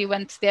things. Only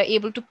once they're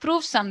able to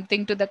prove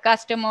something to the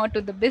customer,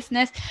 to the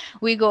business,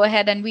 we go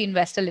ahead and we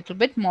invest a little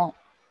bit more.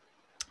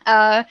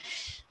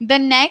 The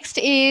next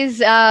is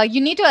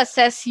you need to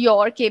assess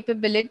your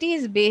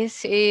capabilities.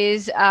 Base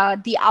is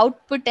the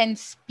output and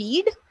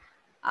speed.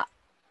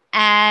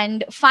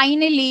 And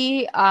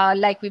finally,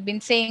 like we've been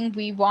saying,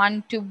 we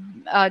want to,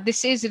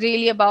 this is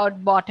really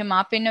about bottom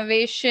up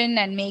innovation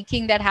and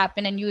making that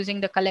happen and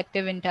using the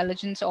collective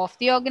intelligence of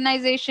the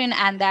organization.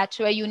 And that's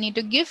where you need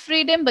to give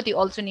freedom, but you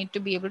also need to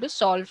be able to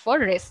solve for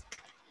risk.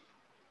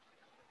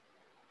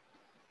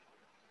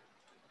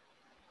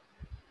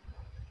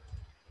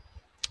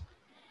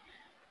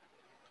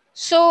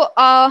 So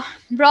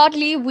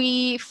broadly,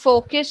 we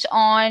focus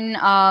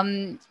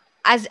on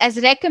as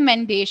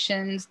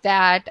recommendations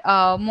that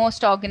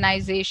most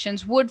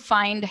organizations would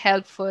find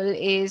helpful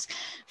is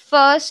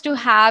first to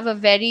have a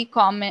very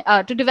common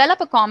to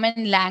develop a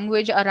common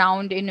language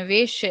around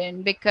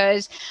innovation,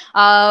 because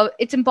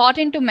it's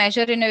important to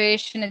measure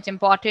innovation. It's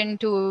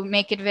important to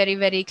make it very,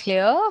 very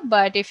clear.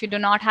 But if you do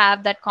not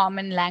have that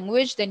common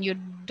language, then you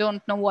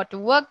don't know what to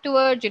work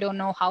towards. You don't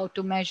know how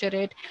to measure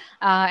it,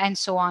 and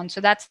so on. So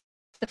that's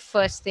the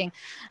first thing.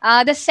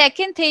 The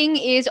second thing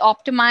is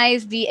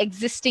optimize the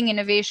existing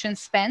innovation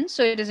spend.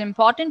 So it is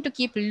important to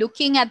keep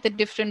looking at the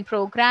different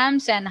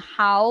programs and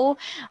how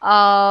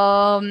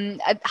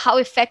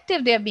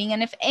effective they are being,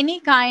 and if any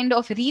kind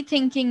of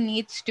rethinking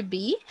needs to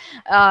be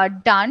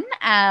done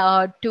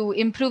to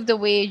improve the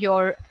way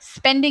you're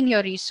spending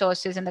your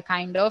resources and the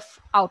kind of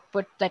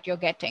output that you're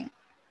getting.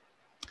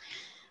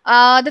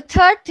 The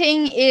third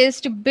thing is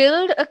to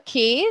build a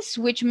case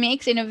which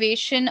makes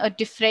innovation a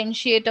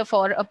differentiator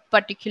for a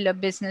particular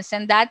business,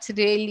 and that's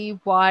really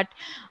what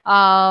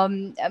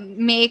it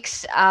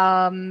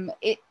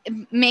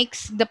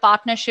makes the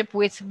partnership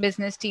with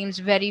business teams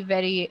very,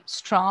 very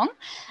strong.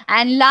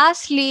 And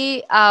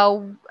lastly,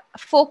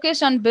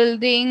 focus on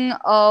building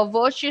a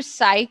virtuous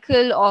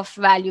cycle of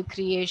value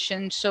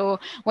creation.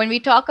 So when we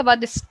talk about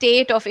the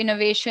state of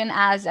innovation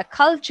as a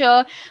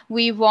culture,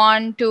 we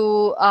want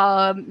to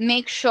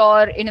make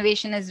sure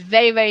innovation is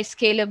very, very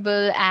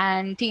scalable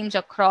and teams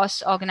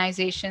across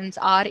organizations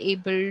are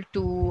able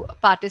to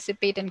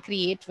participate and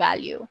create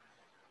value.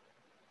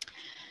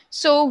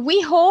 So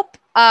we hope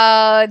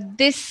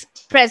this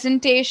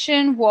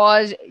presentation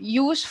was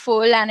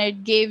useful and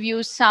it gave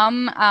you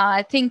some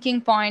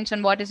thinking points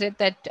on what is it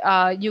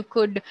that you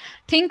could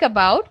think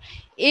about.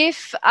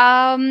 If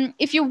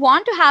you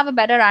want to have a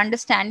better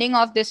understanding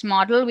of this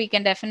model, we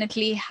can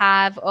definitely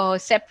have a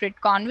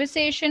separate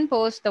conversation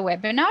post the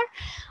webinar.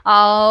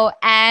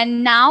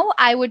 And now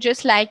I would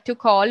just like to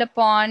call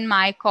upon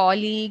my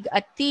colleague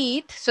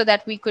Atit so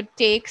that we could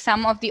take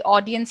some of the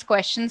audience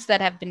questions that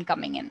have been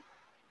coming in.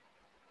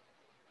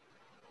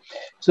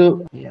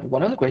 So yeah,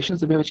 one of the questions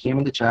that which came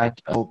in the chat.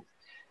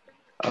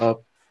 Uh,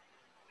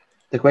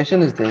 the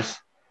question is this: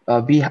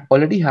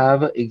 already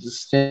have an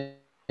existing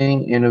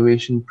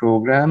innovation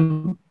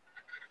program.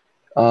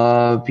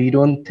 We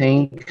don't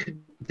think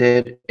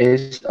there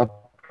is a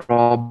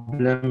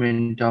problem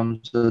in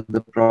terms of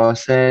the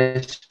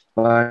process,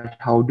 but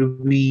how do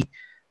we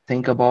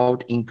think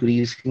about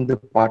increasing the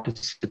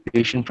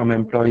participation from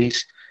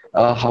employees?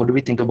 How do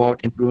we think about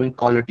improving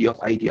quality of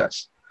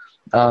ideas?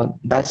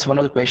 That's one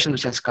of the questions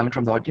which has come in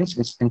from the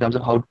audience in terms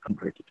of how to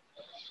conclude it.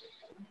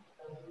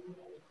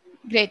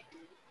 Great.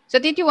 So,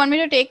 did you want me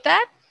to take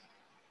that?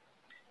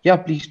 Yeah,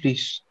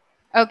 please.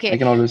 I Okay.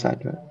 can always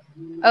add to it.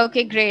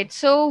 Okay, great.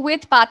 So,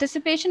 with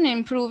participation in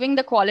improving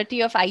the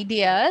quality of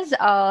ideas,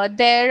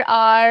 there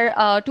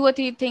are two or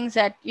three things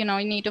that you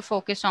need to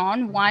focus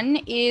on. One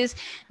is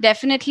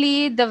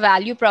definitely the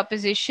value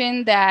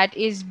proposition that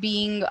is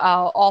being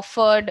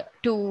offered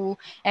to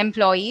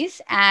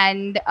employees,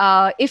 and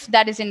if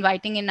that is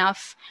inviting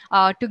enough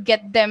to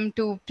get them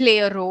to play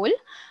a role.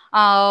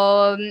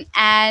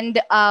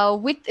 And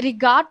with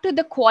regard to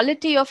the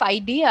quality of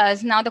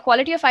ideas, now the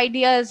quality of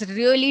ideas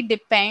really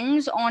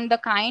depends on the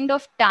kind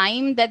of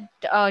time that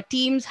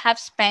teams have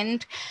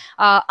spent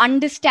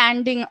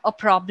understanding a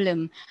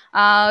problem.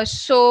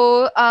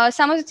 So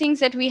some of the things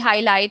that we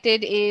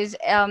highlighted is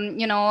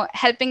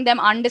helping them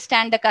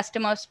understand the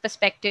customer's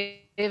perspective,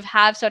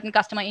 have certain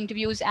customer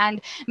interviews, and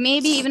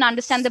maybe even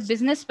understand the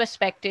business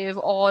perspective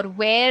or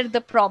where the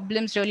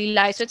problems really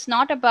lie. So it's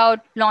not about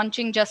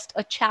launching just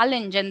a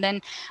challenge and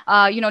then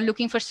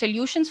looking for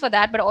solutions for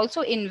that, but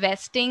also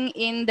investing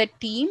in the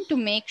team to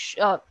make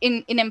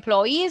in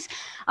employees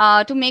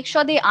to make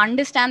sure they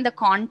understand the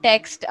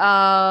context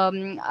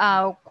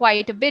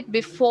quite a bit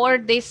before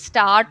they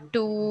start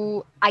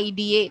to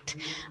ideate.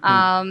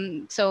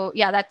 So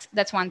yeah,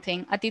 that's one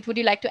thing. Atit, would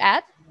you like to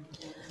add?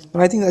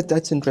 I think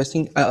that's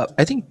interesting.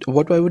 I think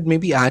what I would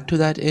maybe add to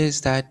that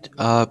is that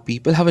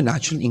people have a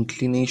natural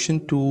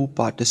inclination to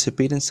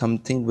participate in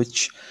something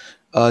which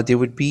they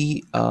would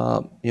be,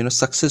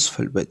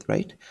 successful with,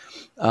 right?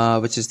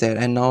 Which is there,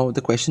 and now the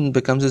question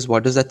becomes is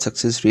what does that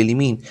success really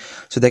mean?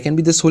 So there can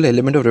be this whole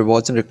element of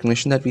rewards and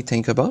recognition that we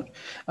think about,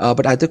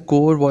 but at the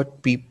core,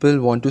 what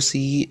people want to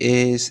see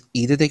is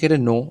either they get a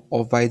no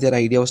of why their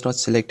idea was not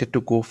selected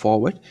to go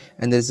forward,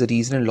 and there's a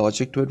reason and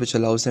logic to it which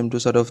allows them to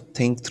sort of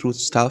think through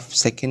stuff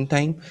second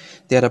time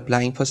they are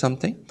applying for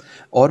something,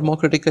 or more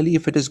critically,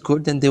 if it is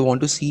good, then they want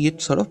to see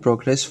it sort of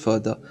progress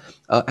further,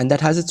 and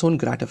that has its own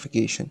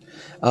gratification.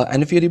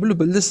 And if you're able to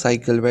build this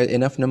cycle where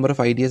enough number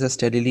of ideas are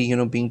steadily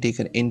being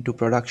taken into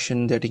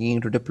production, they're taking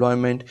into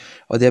deployment,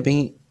 or they're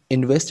being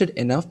invested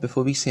enough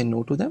before we say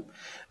no to them,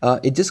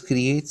 it just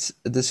creates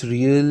this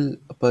real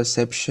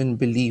perception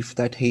belief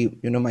that, hey,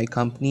 my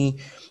company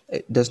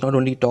does not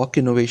only talk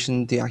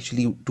innovation, they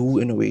actually do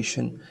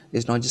innovation.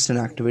 It's not just an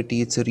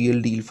activity, it's a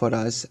real deal for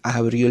us. I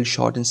have a real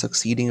shot in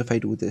succeeding if I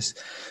do this.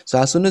 So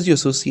as soon as you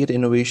associate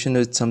innovation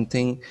with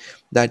something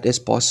that is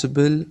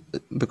possible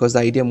because the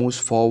idea moves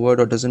forward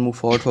or doesn't move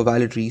forward for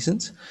valid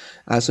reasons,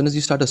 as soon as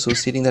you start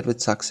associating that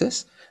with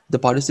success, the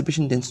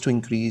participation tends to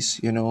increase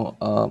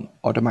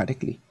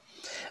automatically.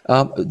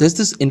 There's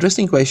this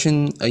interesting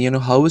question,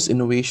 how is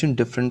innovation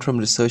different from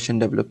research and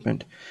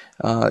development?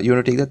 You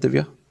want to take that,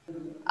 Divya?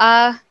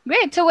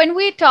 Great. So when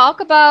we talk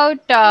about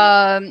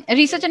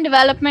research and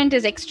development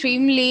is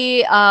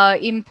extremely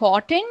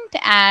important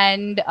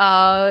and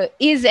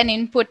is an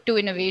input to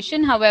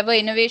innovation. However,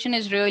 innovation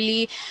is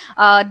really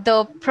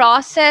the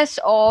process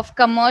of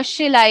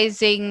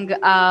commercializing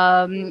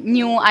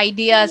new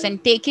ideas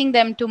and taking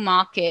them to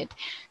market.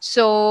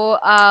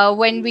 So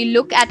when we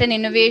look at an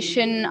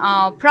innovation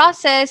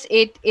process,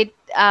 it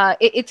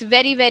it's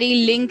very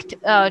very linked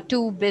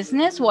to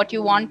business. What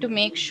you want to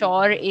make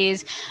sure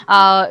is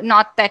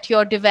not that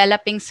you're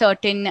developing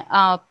certain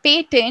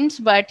patents,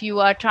 but you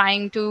are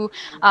trying to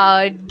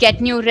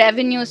get new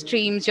revenue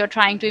streams, you're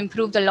trying to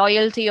improve the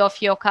loyalty of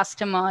your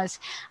customers,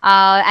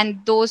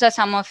 and those are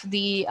some of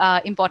the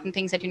important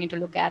things that you need to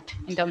look at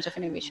in terms of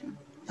innovation.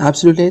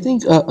 Absolutely, I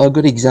think a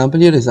good example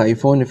here is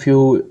iPhone.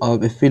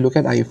 If we look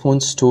at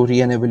iPhone's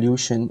story and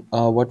evolution,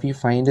 what we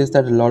find is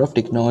that a lot of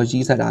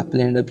technologies that Apple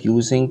ended up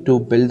using to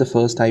build the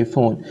first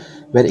iPhone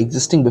were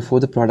existing before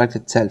the product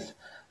itself.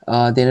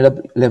 They ended up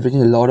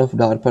leveraging a lot of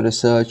DARPA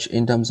research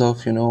in terms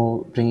of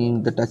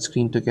bringing the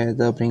touchscreen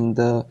together, bringing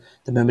the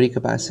memory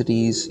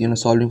capacities,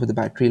 solving for the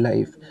battery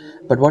life.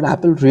 But what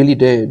Apple really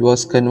did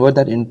was convert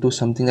that into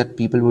something that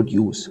people would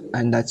use,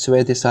 and that's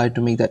where they started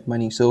to make that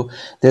money. So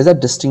there's a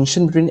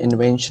distinction between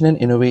invention and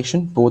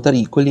innovation. Both are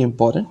equally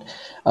important,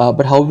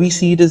 but how we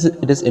see it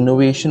is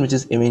innovation which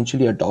is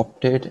eventually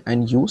adopted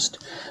and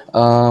used,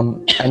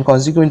 and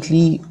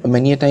consequently,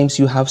 many a times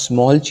you have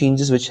small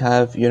changes which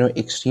have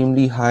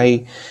extremely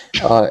high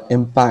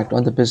impact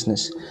on the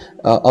business.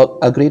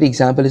 A great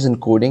example is in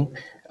coding.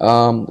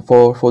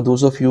 For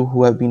those of you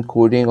who have been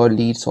coding or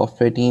lead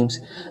software teams,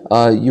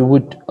 you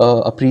would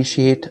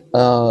appreciate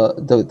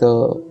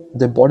the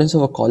importance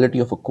of a quality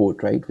of a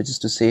code, right? Which is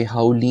to say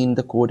how lean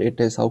the code it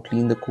is, how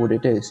clean the code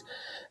it is.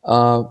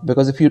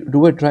 Because if you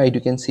do it right,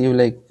 you can save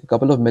like a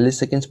couple of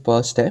milliseconds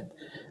per step.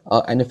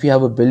 And if you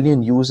have a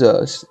billion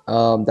users,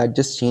 that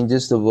just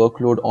changes the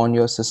workload on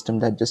your system,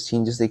 that just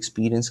changes the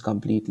experience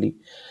completely.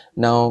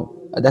 Now,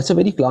 that's a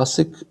very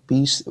classic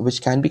piece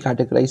which can be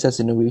categorized as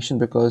innovation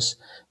because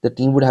the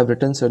team would have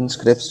written certain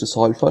scripts to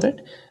solve for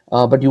it,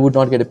 but you would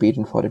not get a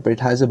patent for it. But it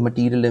has a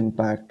material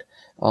impact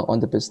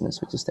on the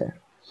business, which is there.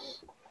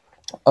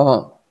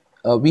 Uh,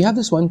 we have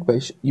this one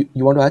question.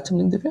 You want to add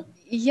something, Divya?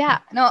 Yeah,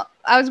 no,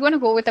 I was going to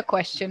go with a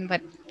question,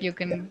 but you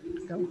can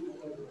go.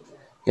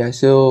 Yeah,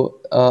 so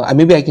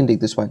maybe I can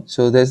take this one.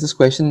 So there's this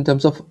question in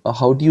terms of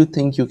how do you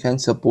think you can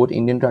support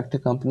Indian tractor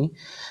company?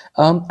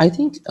 I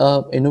think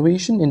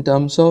innovation in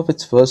terms of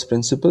its first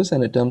principles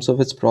and in terms of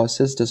its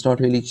process does not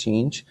really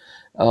change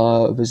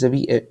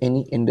vis-a-vis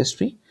any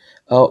industry.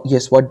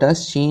 Yes, what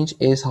does change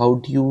is how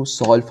do you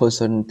solve for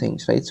certain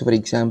things, right? So, for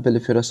example,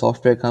 if you're a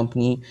software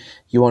company,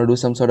 you want to do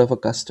some sort of a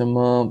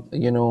customer,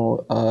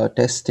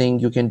 testing,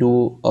 you can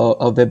do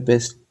a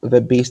web-based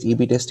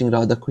A/B testing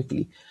rather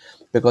quickly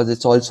because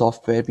it's all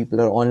software. People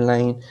are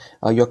online.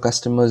 Your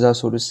customers are,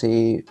 so to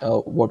say,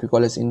 what we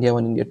call as India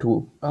 1, India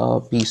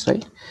 2 piece,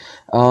 right?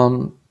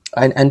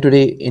 And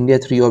today India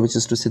 3, or which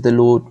is to say the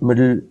low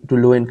middle to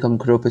low income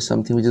group, is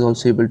something which is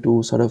also able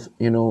to sort of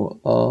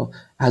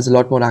has a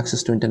lot more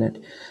access to internet.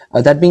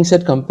 That being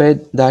said, compare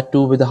that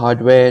to with the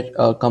hardware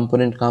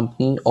component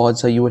company,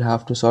 odds are you would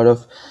have to sort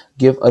of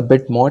give a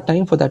bit more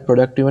time for that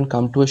product to even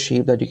come to a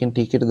shape that you can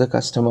take it to the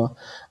customer,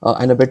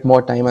 and a bit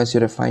more time as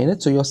you refine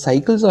it, so your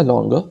cycles are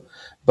longer,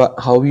 but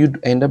how you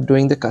end up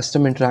doing the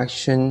custom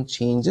interaction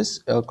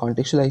changes,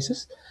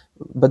 contextualizes,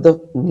 but the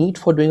need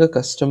for doing a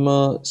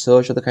customer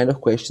search or the kind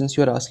of questions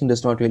you're asking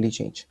does not really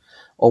change,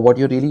 or what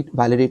you're really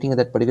validating at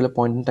that particular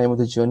point in time of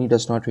the journey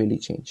does not really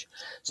change.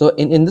 So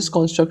in this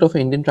construct of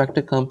an Indian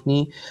tractor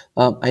company,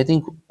 I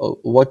think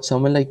what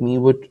someone like me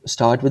would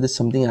start with is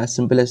something as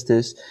simple as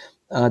this: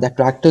 that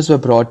tractors were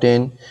brought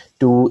in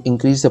to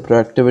increase the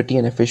productivity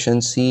and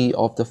efficiency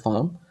of the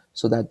farm,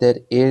 so that there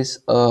is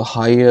a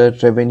higher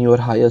revenue or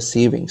higher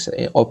savings,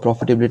 or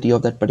profitability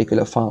of that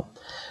particular farm.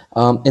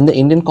 In the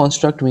Indian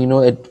construct, we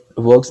know it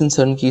works in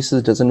certain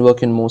cases, doesn't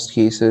work in most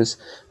cases.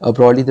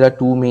 Broadly, there are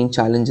two main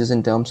challenges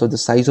in terms of the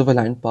size of a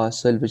land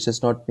parcel, which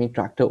does not make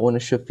tractor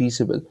ownership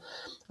feasible.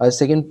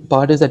 Second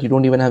part is that you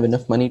don't even have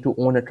enough money to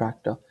own a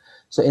tractor.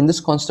 So in this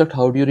construct,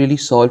 how do you really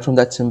solve from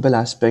that simple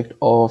aspect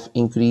of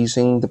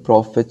increasing the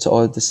profits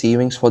or the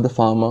savings for the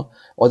farmer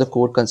or the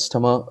core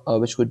customer,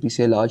 which could be,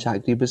 say, a large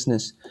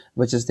agribusiness,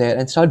 which is there,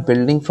 and start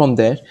building from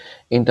there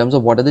in terms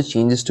of what are the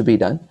changes to be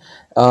done.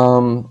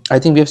 I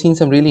think we have seen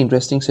some really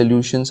interesting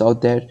solutions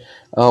out there.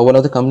 One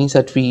of the companies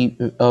that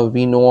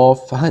we know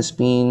of has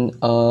been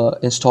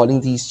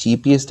installing these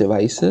GPS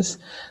devices,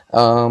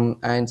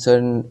 and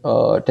certain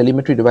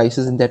telemetry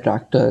devices in their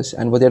tractors.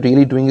 And what they're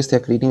really doing is they're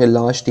creating a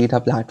large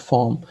data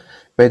platform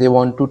where they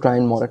want to try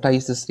and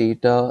monetize this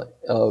data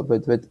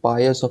with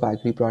buyers of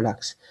agri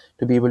products,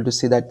 to be able to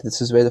say that this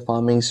is where the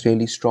farming is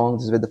really strong,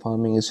 this is where the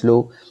farming is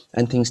low,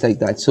 and things like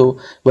that. So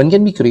one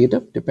can be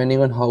creative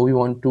depending on how we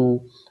want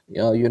to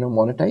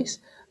monetize.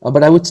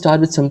 But I would start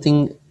with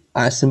something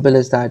as simple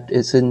as that.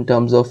 Is in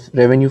terms of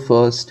revenue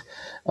first,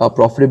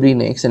 profitably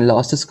next, and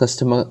last is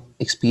customer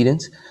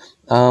experience.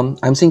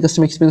 I'm saying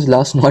customer experience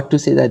last, not to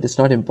say that it's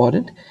not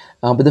important,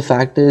 but the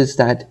fact is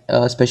that,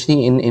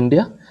 especially in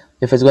India,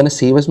 if it's going to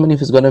save us money,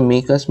 if it's going to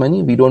make us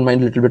money, we don't mind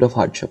a little bit of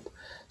hardship.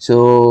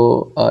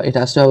 So it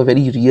has to have a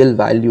very real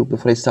value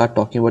before I start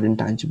talking about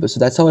intangibles. So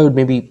that's how I would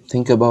maybe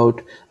think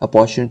about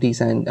opportunities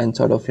and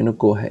sort of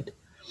go ahead.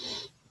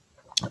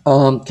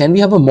 Can we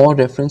have a more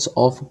reference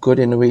of good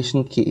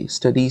innovation case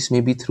studies,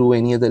 maybe through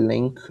any other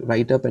link,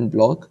 write up, and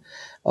blog?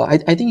 I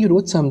think you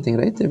wrote something,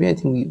 right, Devi? I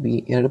think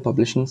we ended up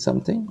publishing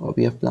something, or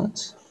we have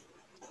plans.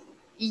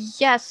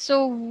 Yes,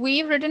 so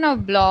we've written a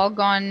blog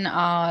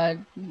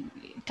on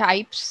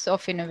types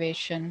of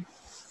innovation.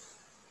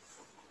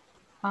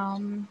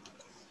 Um,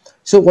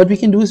 So what we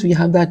can do is we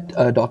have that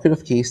docket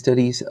of case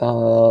studies.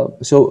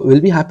 So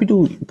we'll be happy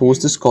to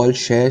post this call,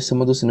 share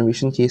some of those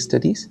innovation case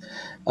studies.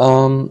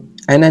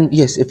 And then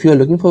yes, if you are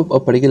looking for a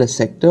particular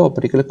sector or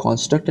particular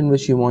construct in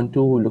which you want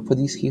to look for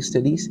these case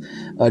studies,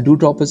 do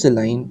drop us a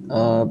line.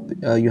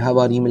 You have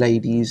our email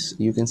IDs.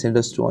 You can send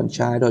us to on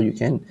chat, or you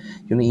can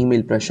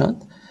email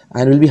Prashant,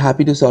 and we'll be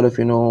happy to sort of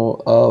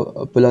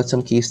pull out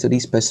some case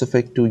studies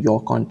specific to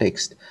your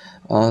context.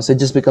 So it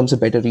just becomes a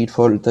better read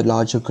for the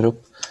larger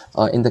group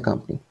in the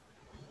company.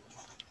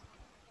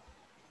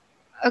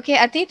 okay,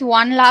 Atit,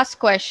 one last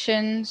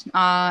question,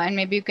 and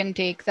maybe you can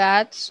take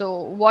that. So,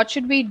 what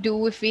should we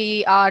do if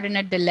we are in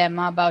a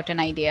dilemma about an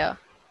idea?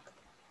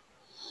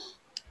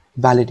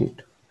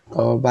 Validate,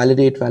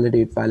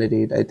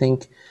 validate. I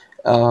think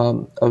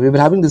we were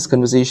having these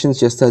conversations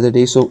just the other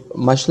day. So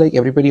much like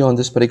everybody on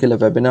this particular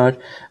webinar,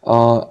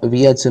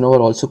 we at Zinnov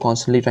are also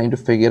constantly trying to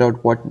figure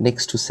out what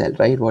next to sell,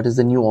 right? What is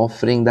the new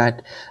offering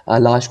that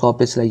large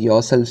corporates like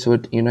yourselves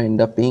would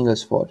end up paying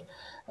us for?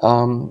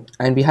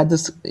 And we had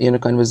this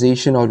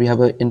conversation, or we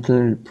have an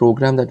internal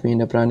program that we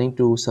end up running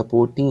to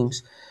support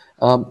teams.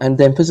 And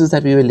the emphasis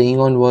that we were laying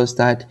on was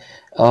that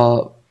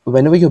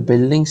whenever you're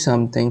building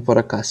something for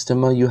a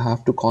customer, you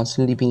have to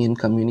constantly be in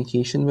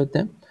communication with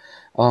them,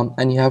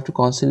 and you have to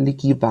constantly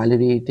keep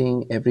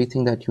validating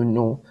everything that you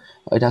know.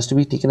 It has to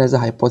be taken as a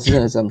hypothesis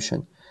and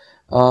assumption.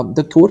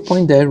 The core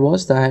point there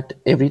was that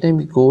every time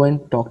we go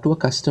and talk to a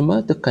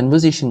customer, the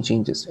conversation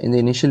changes. In the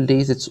initial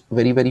days, it's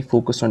very, very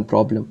focused on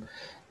problem.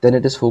 Then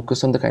it is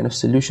focused on the kind of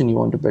solution you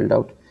want to build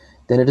out.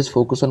 Then it is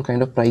focused on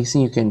kind of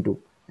pricing you can do.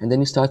 And then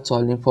you start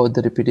solving for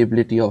the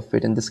repeatability of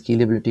it and the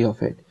scalability of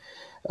it.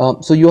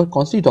 So you are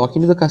constantly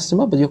talking to the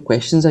customer, but your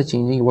questions are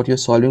changing. What you're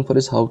solving for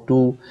is how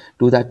to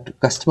do that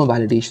customer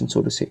validation,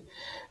 so to say.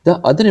 The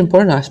other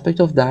important aspect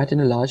of that in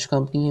a large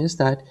company is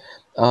that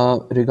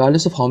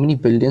regardless of how many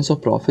billions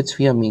of profits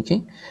we are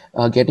making,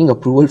 getting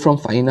approval from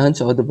finance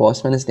or the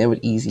boss man is never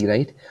easy,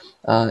 right?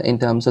 In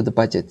terms of the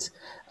budgets.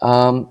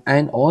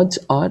 And odds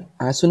are,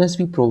 as soon as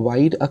we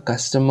provide a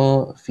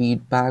customer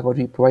feedback or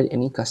we provide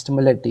any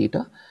customer-led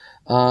data,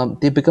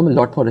 they become a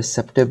lot more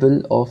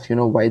receptible of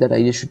why that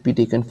idea should be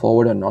taken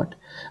forward or not.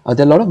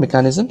 There are a lot of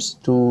mechanisms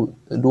to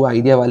do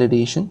idea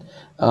validation.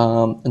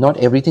 Not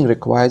everything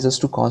requires us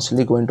to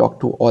constantly go and talk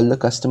to all the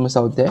customers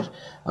out there.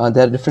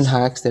 There are different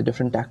hacks, there are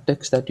different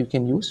tactics that you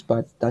can use,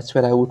 but that's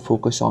where I would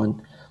focus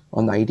on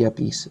the idea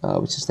piece,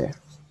 which is there.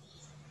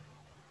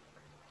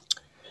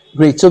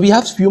 Great. So we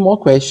have a few more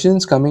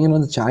questions coming in on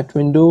the chat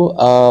window.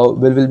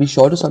 We'll be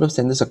sure to sort of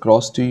send this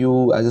across to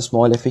you as a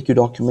small FAQ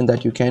document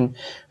that you can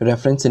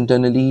reference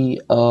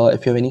internally.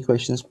 If you have any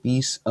questions,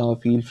 please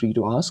feel free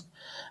to ask.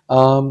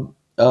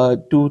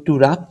 To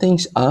wrap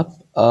things up,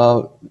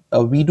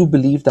 we do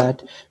believe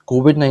that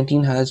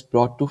COVID-19 has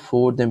brought to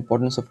fore the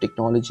importance of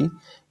technology.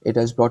 It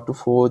has brought to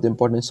fore the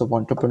importance of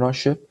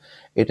entrepreneurship.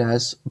 It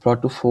has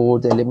brought to fore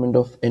the element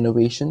of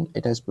innovation.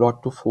 It has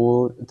brought to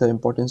fore the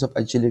importance of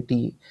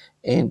agility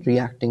in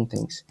reacting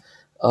things.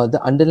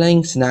 The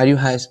underlying scenario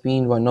has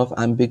been one of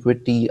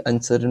ambiguity,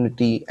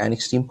 uncertainty, and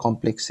extreme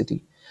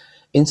complexity.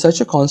 In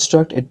such a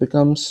construct, it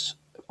becomes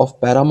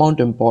of paramount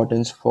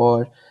importance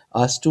for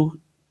us to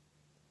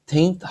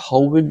think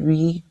how will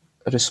we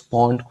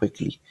respond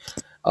quickly.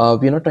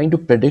 We're not trying to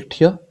predict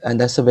here,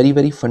 and that's a very,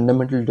 very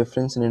fundamental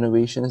difference in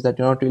innovation, is that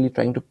you're not really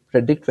trying to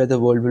predict where the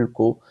world will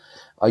go.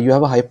 You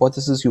have a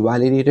hypothesis, you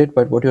validate it,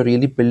 but what you're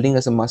really building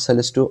as a muscle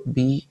is to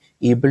be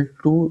able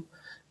to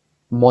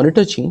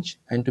monitor change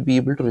and to be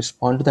able to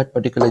respond to that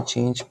particular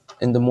change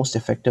in the most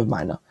effective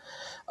manner.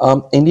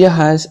 India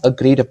has a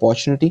great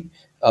opportunity.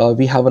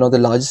 We have one of the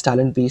largest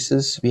talent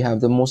bases. We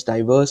have the most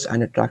diverse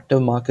and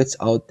attractive markets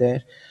out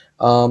there.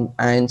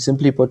 And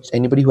simply put,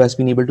 anybody who has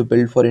been able to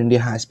build for India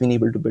has been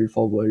able to build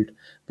for world.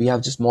 We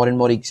have just more and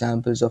more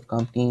examples of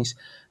companies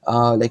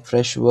like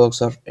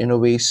Freshworks or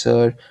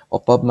Innovator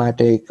or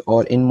Pubmatic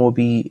or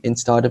InMobi in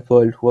startup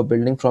world who are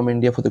building from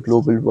India for the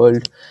global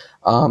world.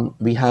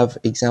 We have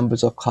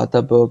examples of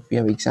Khataberg. We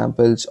have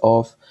examples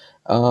of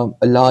a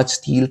large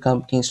steel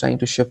companies trying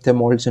to shift their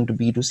models into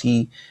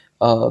B2C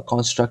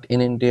construct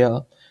in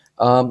India.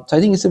 So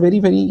I think it's a very,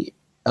 very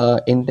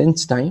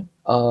intense time,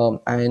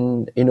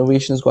 and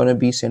innovation is going to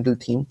be central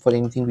theme for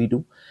anything we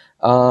do.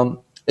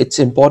 It's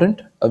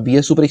important. We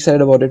are super excited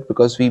about it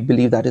because we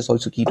believe that is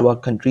also key to our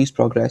country's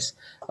progress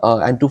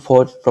and to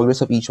for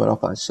progress of each one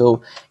of us.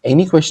 So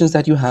any questions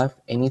that you have,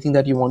 anything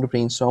that you want to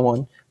brainstorm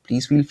on,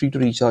 please feel free to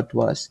reach out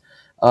to us.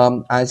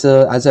 As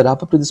a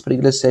wrap up to this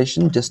particular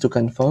session, just to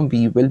confirm,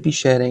 we will be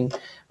sharing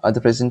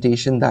the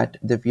presentation that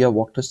Divya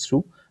walked us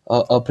through,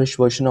 a fresh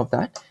version of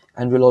that,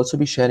 and we'll also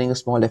be sharing a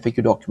small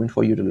FAQ document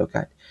for you to look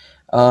at.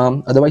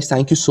 Otherwise,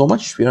 thank you so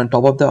much. We're on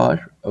top of the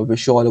hour. I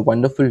wish you all a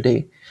wonderful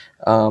day,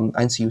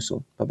 and see you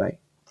soon. Bye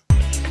bye.